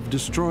a group of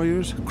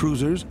destroyers,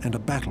 cruisers, and a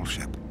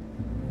battleship.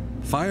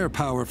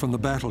 Firepower from the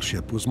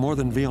battleship was more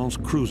than Villon's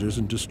cruisers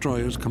and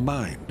destroyers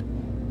combined.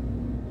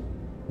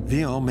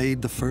 Villon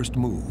made the first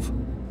move.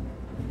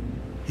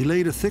 He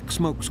laid a thick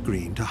smoke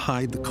screen to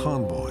hide the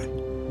convoy.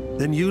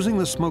 Then, using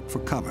the smoke for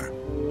cover,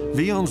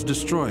 Villon's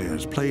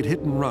destroyers played hit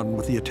and run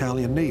with the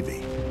Italian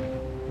Navy.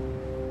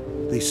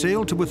 They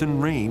sailed to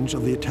within range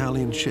of the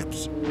Italian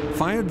ships,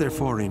 fired their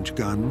 4-inch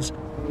guns,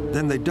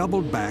 then they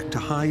doubled back to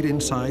hide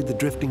inside the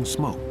drifting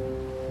smoke.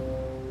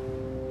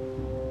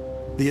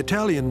 The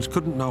Italians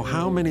couldn't know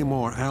how many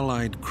more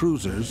Allied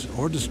cruisers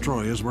or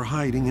destroyers were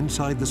hiding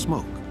inside the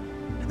smoke,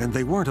 and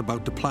they weren't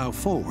about to plow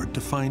forward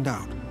to find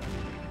out.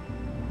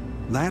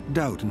 That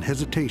doubt and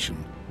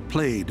hesitation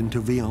played into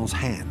Villon's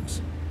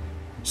hands.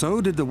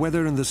 So did the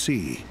weather and the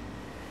sea.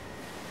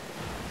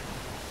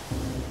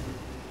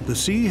 The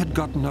sea had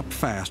gotten up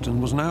fast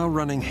and was now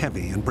running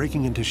heavy and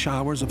breaking into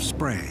showers of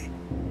spray.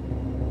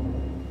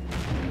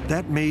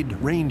 That made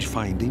range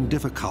finding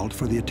difficult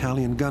for the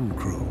Italian gun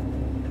crew.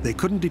 They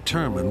couldn't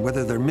determine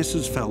whether their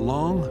misses fell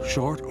long,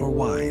 short, or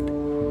wide.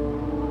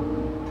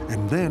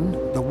 And then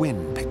the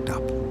wind picked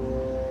up.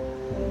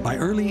 By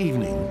early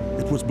evening,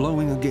 it was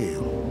blowing a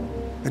gale.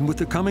 And with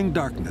the coming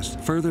darkness,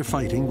 further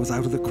fighting was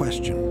out of the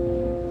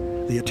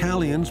question. The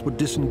Italians would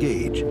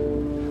disengage,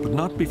 but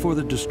not before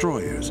the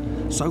destroyers,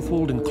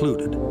 Southwold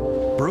included,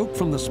 broke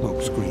from the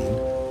smoke screen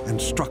and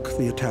struck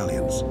the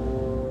Italians.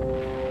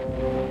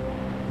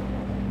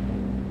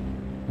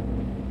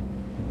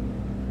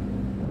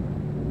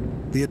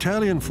 The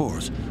Italian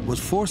force was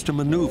forced to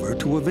maneuver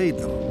to evade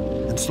them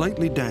and,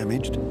 slightly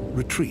damaged,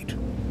 retreat.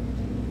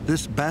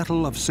 This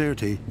Battle of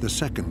Sirte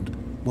II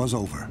was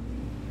over,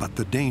 but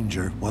the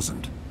danger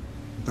wasn't.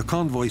 The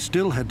convoy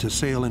still had to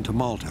sail into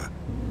Malta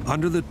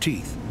under the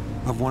teeth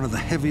of one of the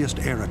heaviest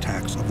air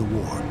attacks of the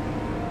war.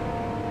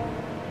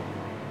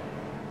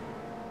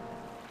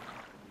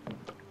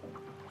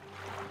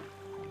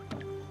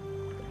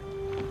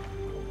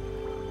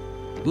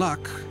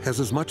 Luck has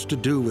as much to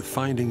do with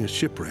finding a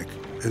shipwreck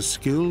as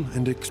skill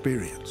and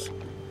experience.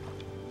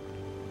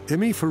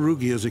 Emmy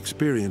Ferrugia's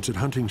experience at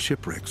hunting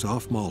shipwrecks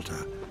off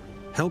Malta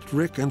helped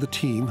Rick and the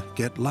team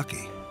get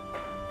lucky.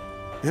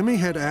 Emmy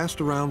had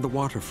asked around the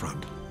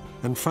waterfront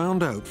and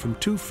found out from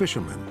 2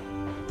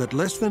 fishermen that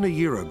less than a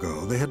year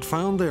ago they had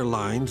found their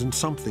lines in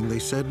something they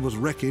said was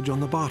wreckage on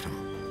the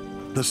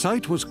bottom. The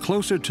site was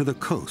closer to the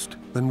coast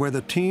than where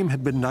the team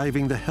had been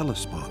diving the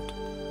Hellespont.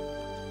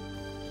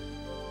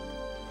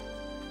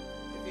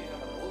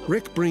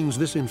 Rick brings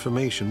this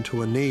information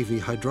to a Navy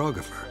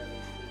hydrographer.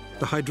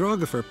 The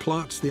hydrographer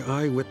plots the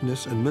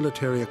eyewitness and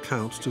military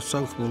accounts to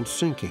Southwold's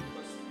sinking,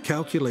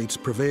 calculates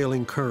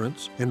prevailing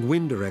currents and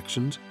wind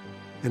directions,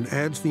 and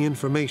adds the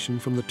information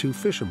from the 2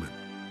 fishermen.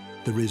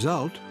 The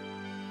result?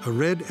 A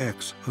red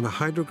X on a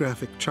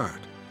hydrographic chart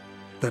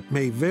that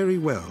may very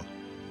well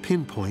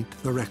pinpoint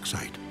the wreck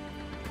site.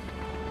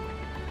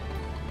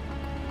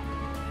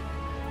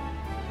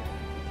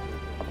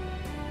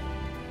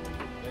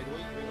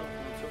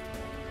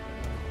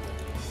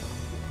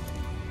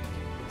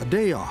 A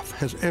day off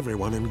has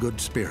everyone in good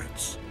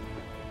spirits.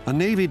 A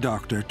Navy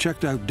doctor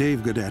checked out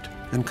Dave Godet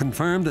and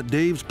confirmed that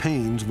Dave's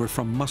pains were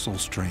from muscle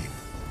strain.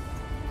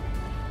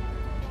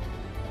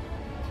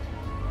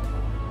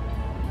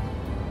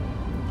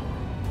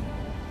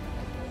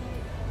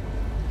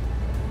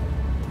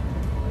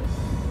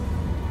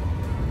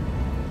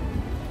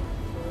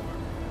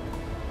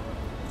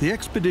 The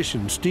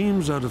expedition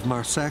steams out of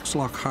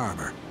Marsaxlokk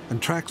Harbor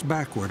and tracks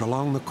backward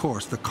along the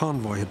course the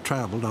convoy had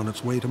traveled on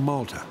its way to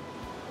Malta.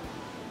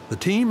 The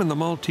team and the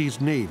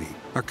Maltese Navy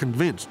are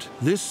convinced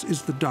this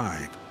is the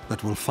dive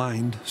that will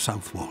find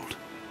Southwold.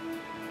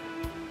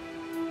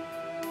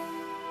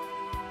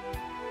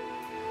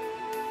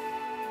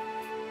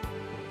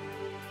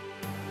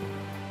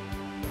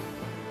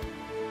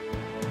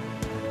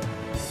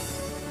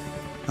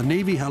 A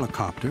Navy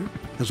helicopter,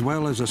 as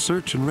well as a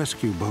search and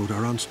rescue boat,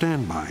 are on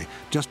standby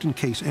just in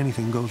case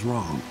anything goes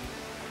wrong.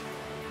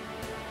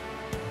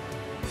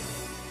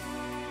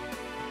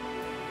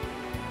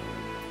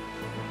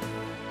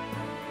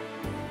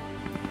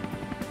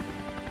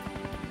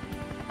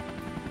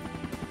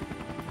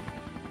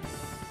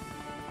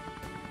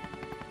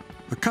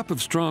 A cup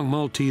of strong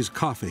Maltese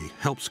coffee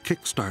helps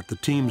kickstart the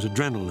team's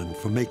adrenaline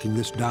for making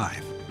this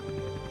dive.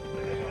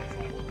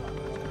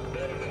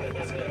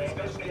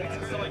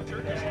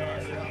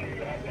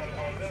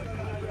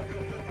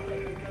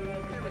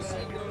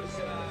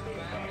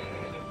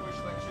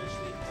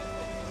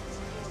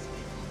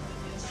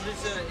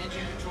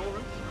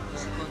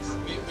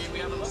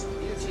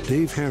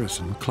 Dave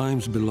Harrison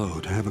climbs below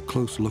to have a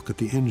close look at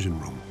the engine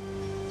room.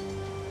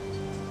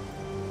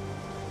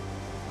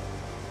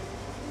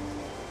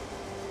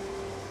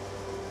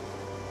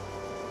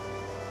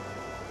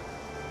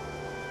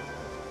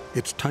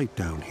 It's tight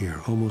down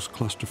here, almost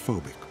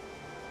claustrophobic.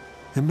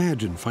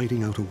 Imagine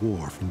fighting out a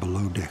war from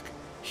below deck,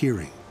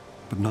 hearing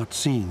but not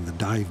seeing the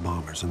dive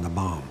bombers and the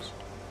bombs,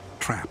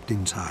 trapped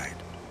inside.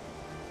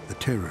 The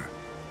terror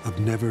of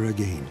never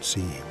again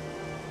seeing.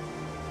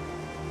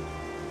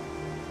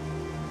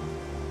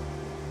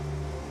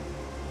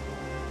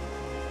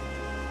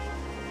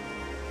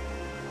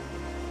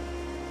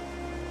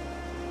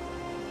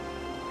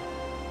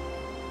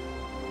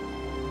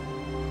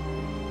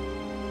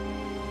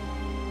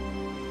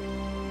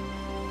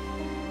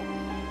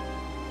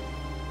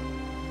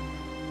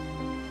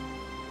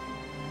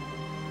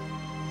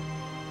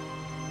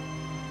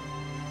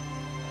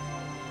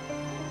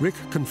 Rick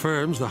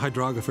confirms the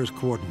hydrographer's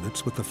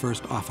coordinates with the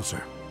first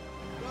officer.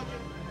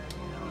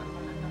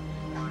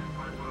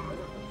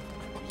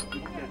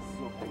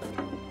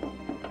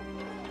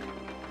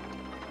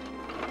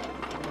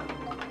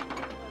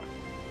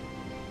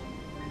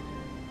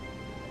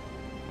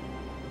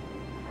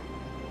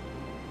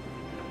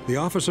 The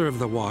officer of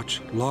the watch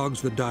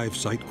logs the dive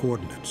site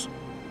coordinates.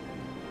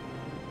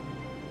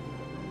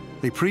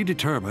 They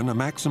predetermine a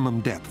maximum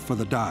depth for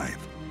the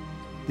dive,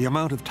 the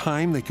amount of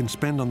time they can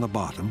spend on the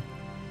bottom,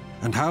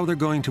 and how they're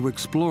going to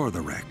explore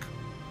the wreck.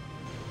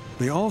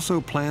 They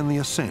also plan the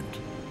ascent,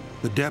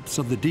 the depths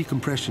of the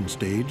decompression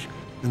stage,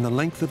 and the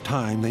length of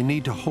time they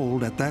need to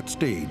hold at that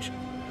stage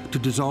to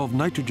dissolve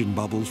nitrogen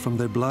bubbles from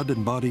their blood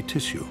and body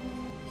tissue.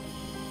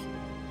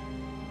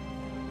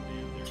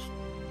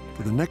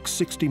 For the next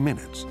 60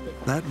 minutes,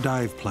 that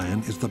dive plan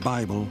is the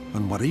Bible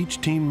on what each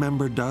team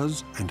member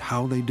does and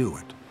how they do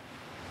it.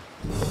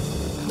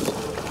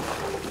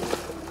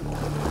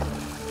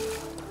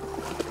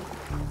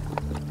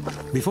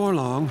 Before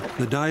long,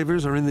 the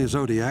divers are in the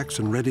Zodiacs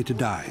and ready to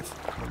dive.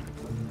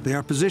 They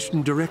are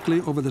positioned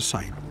directly over the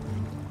site.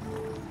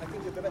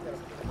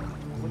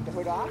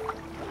 for that?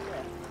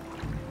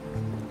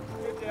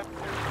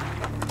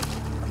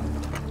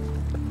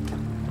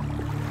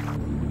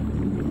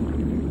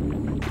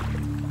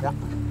 Yeah.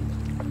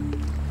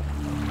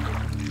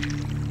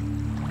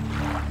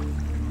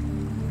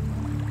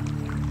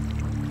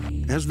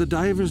 As the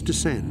divers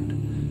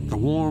descend, the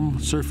warm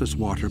surface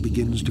water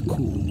begins to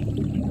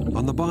cool.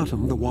 On the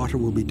bottom, the water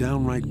will be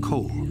downright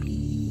cold.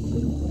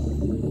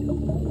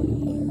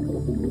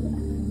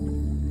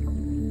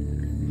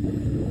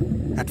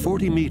 At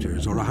 40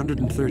 meters or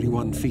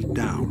 131 feet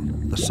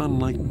down, the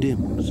sunlight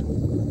dims,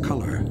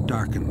 color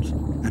darkens,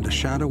 and a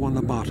shadow on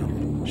the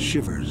bottom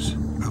shivers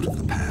out of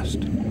the past.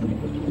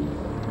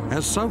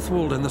 As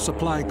Southwold and the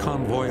supply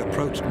convoy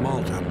approached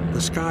Malta,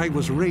 the sky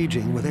was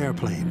raging with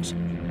airplanes.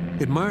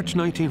 In March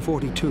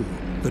 1942,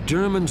 the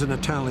Germans and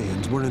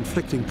Italians were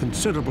inflicting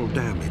considerable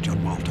damage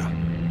on Malta.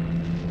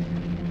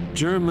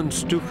 German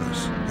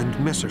Stukas and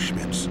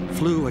Messerschmitts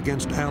flew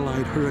against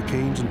Allied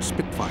Hurricanes and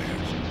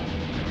Spitfires,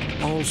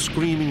 all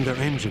screaming their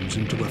engines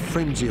into a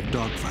frenzy of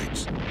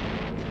dogfights.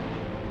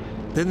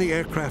 Then the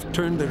aircraft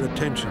turned their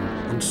attention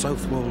on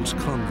Southwold's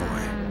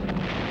convoy.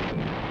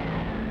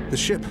 The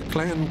ship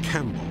Clan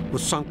Campbell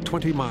was sunk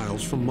 20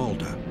 miles from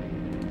Malta.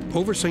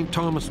 Over St.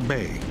 Thomas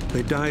Bay,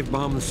 they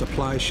dive-bombed the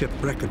supply ship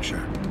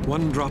Breckenshire.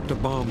 One dropped a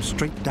bomb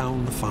straight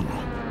down the funnel.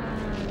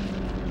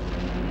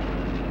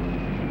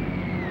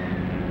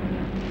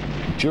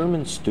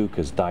 German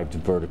Stukas dived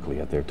vertically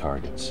at their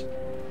targets.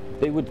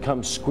 They would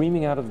come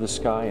screaming out of the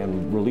sky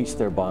and release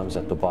their bombs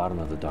at the bottom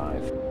of the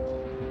dive.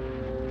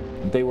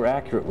 They were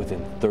accurate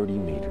within 30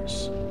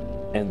 meters,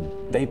 and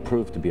they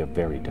proved to be a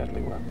very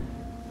deadly weapon.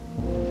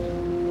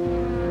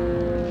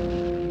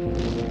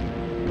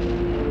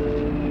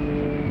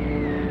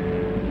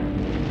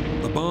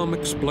 The bomb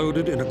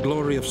exploded in a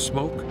glory of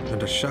smoke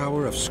and a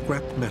shower of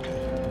scrap metal.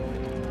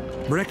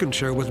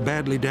 Breckenshire was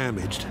badly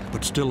damaged,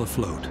 but still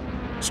afloat,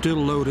 still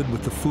loaded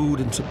with the food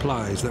and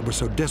supplies that were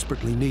so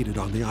desperately needed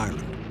on the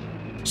island.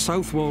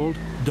 Southwold,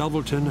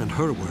 Dulverton, and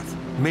Herworth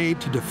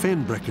made to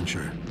defend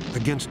Breckenshire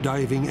against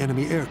diving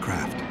enemy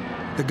aircraft.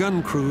 The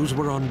gun crews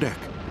were on deck,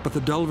 but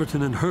the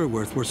Dulverton and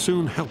Herworth were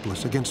soon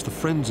helpless against the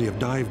frenzy of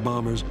dive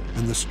bombers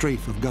and the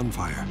strafe of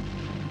gunfire.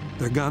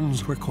 Their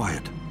guns were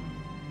quiet.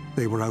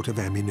 They were out of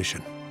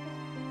ammunition.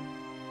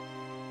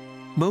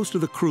 Most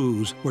of the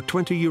crews were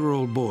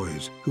 20-year-old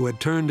boys who had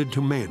turned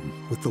into men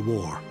with the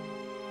war.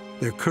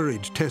 Their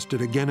courage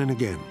tested again and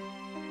again.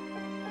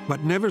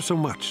 But never so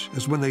much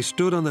as when they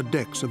stood on the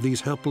decks of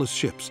these helpless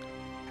ships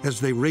as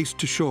they raced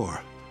to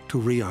shore to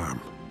rearm.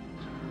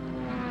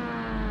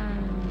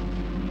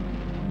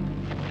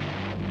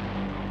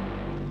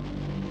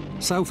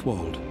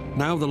 Southwold,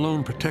 now the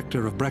lone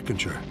protector of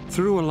Breckenshire,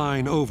 threw a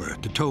line over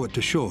to tow it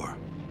to shore.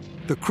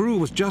 The crew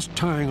was just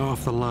tying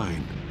off the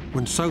line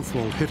when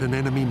Southwold hit an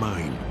enemy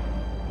mine.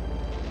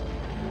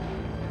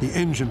 The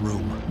engine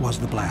room was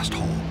the blast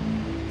hole.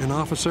 An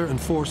officer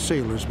and 4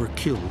 sailors were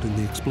killed in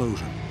the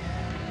explosion.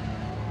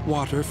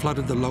 Water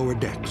flooded the lower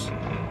decks.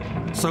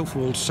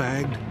 Southwold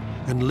sagged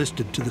and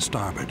listed to the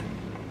starboard.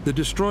 The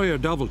destroyer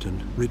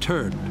Dulverton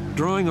returned,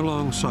 drawing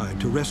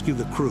alongside to rescue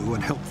the crew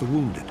and help the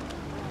wounded.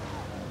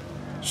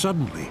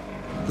 Suddenly,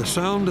 the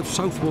sound of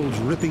Southwold's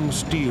ripping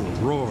steel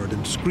roared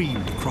and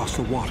screamed across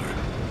the water.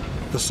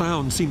 The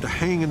sound seemed to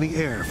hang in the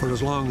air for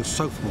as long as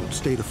Southwold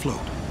stayed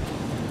afloat.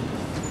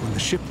 When the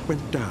ship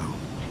went down,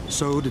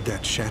 so did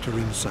that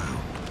shattering sound.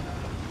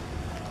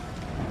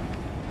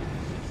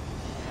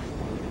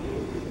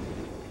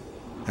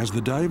 As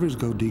the divers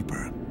go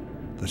deeper,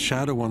 the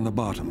shadow on the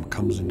bottom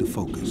comes into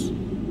focus.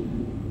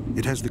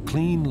 It has the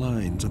clean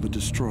lines of a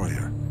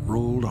destroyer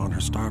rolled on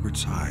her starboard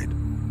side.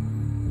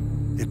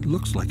 It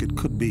looks like it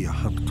could be a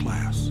Hunt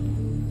class.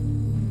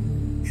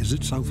 Is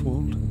it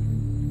Southwold?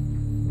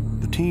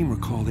 The team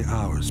recall the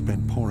hours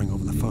spent poring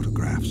over the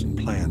photographs and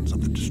plans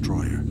of the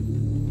destroyer.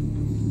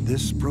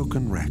 This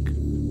broken wreck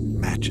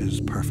matches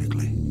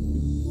perfectly.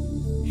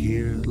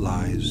 Here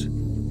lies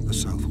the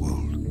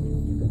Southwold.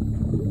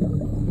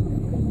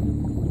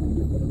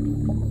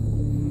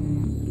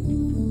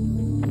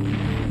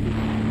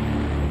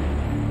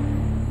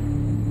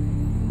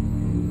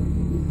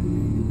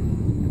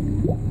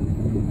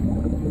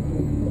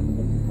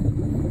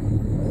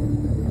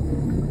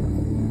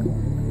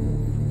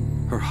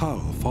 Her hull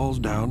falls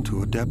down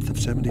to a depth of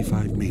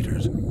 75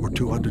 meters, or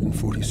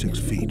 246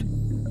 feet.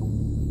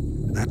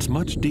 That's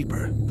much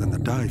deeper than the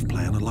dive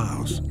plan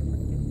allows.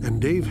 And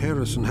Dave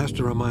Harrison has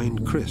to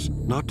remind Chris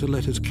not to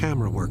let his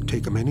camera work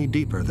take him any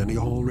deeper than he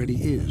already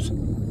is.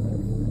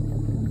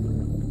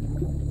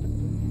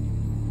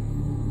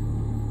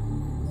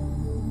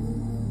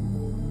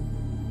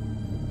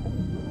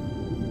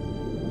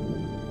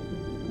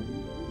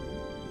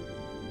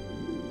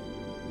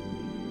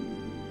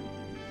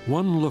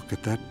 One look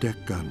at that deck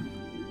gun,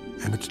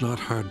 and it's not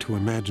hard to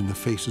imagine the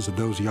faces of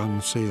those young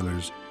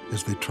sailors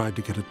as they tried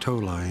to get a tow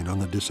line on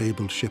the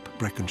disabled ship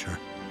Breckenshire.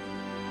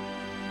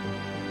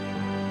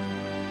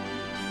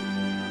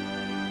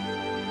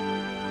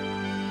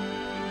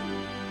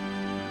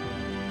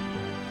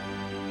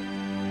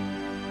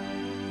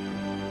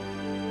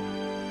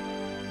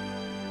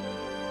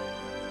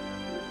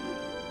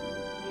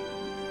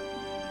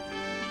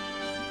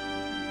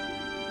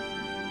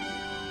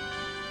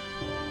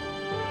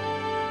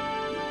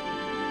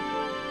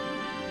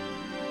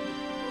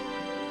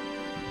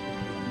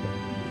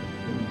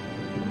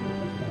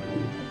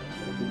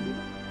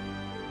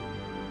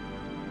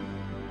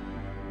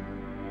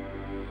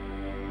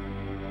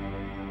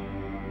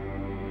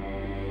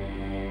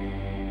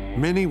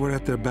 Many were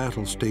at their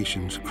battle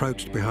stations,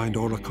 crouched behind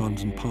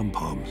oricons and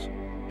pom-poms,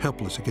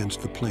 helpless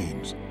against the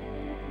planes,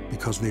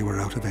 because they were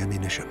out of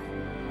ammunition.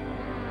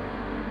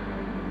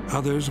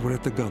 Others were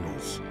at the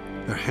gunwales,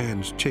 their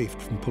hands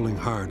chafed from pulling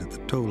hard at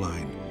the tow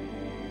line,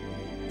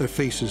 their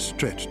faces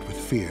stretched with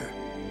fear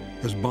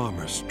as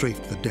bombers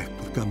strafed the deck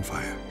with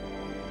gunfire.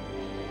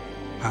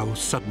 How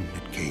sudden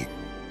it came.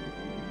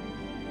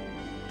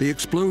 The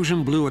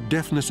explosion blew a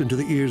deafness into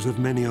the ears of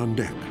many on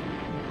deck,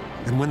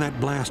 and when that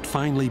blast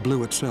finally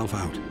blew itself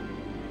out,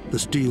 the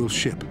steel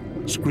ship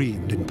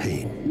screamed in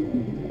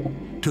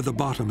pain. To the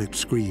bottom it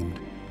screamed,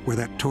 where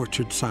that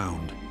tortured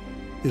sound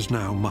is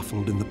now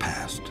muffled in the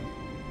past.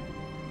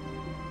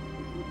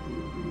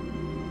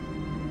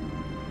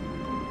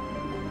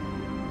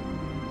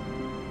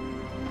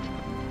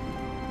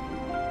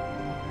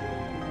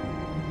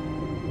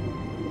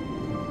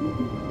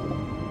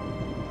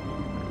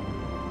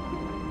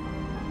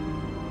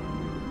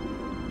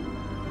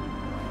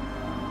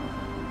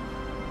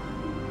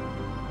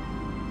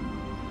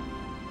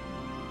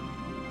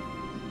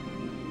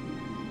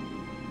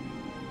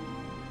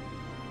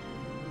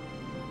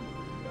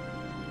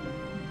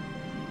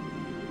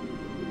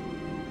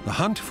 The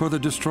hunt for the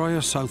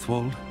destroyer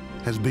Southwold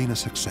has been a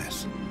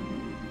success.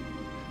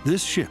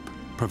 This ship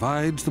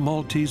provides the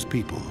Maltese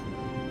people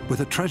with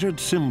a treasured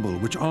symbol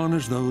which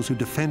honors those who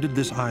defended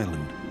this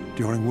island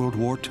during World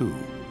War II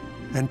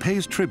and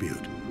pays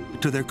tribute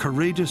to their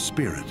courageous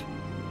spirit,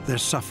 their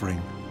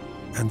suffering,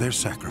 and their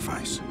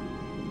sacrifice.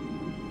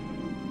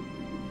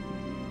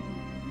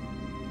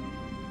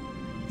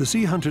 The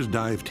Sea Hunters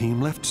dive team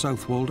left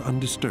Southwold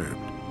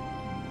undisturbed.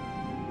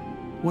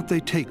 What they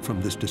take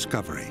from this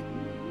discovery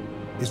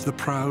is the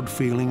proud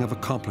feeling of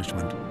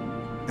accomplishment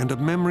and a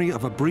memory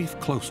of a brief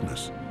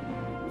closeness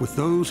with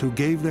those who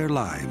gave their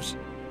lives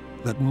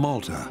that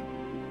Malta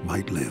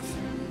might live.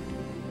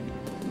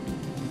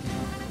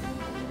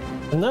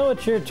 And now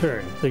it's your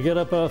turn to get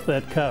up off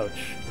that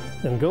couch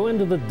and go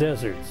into the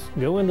deserts,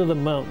 go into the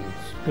mountains,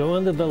 go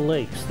into the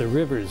lakes, the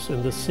rivers,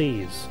 and the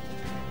seas,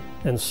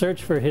 and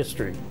search for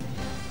history.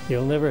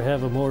 You'll never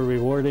have a more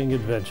rewarding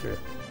adventure.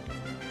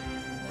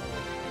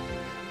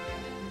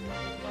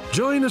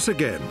 Join us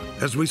again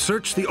as we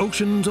search the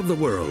oceans of the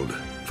world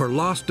for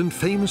lost and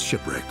famous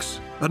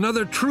shipwrecks.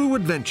 Another true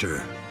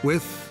adventure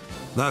with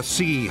the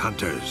Sea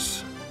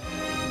Hunters.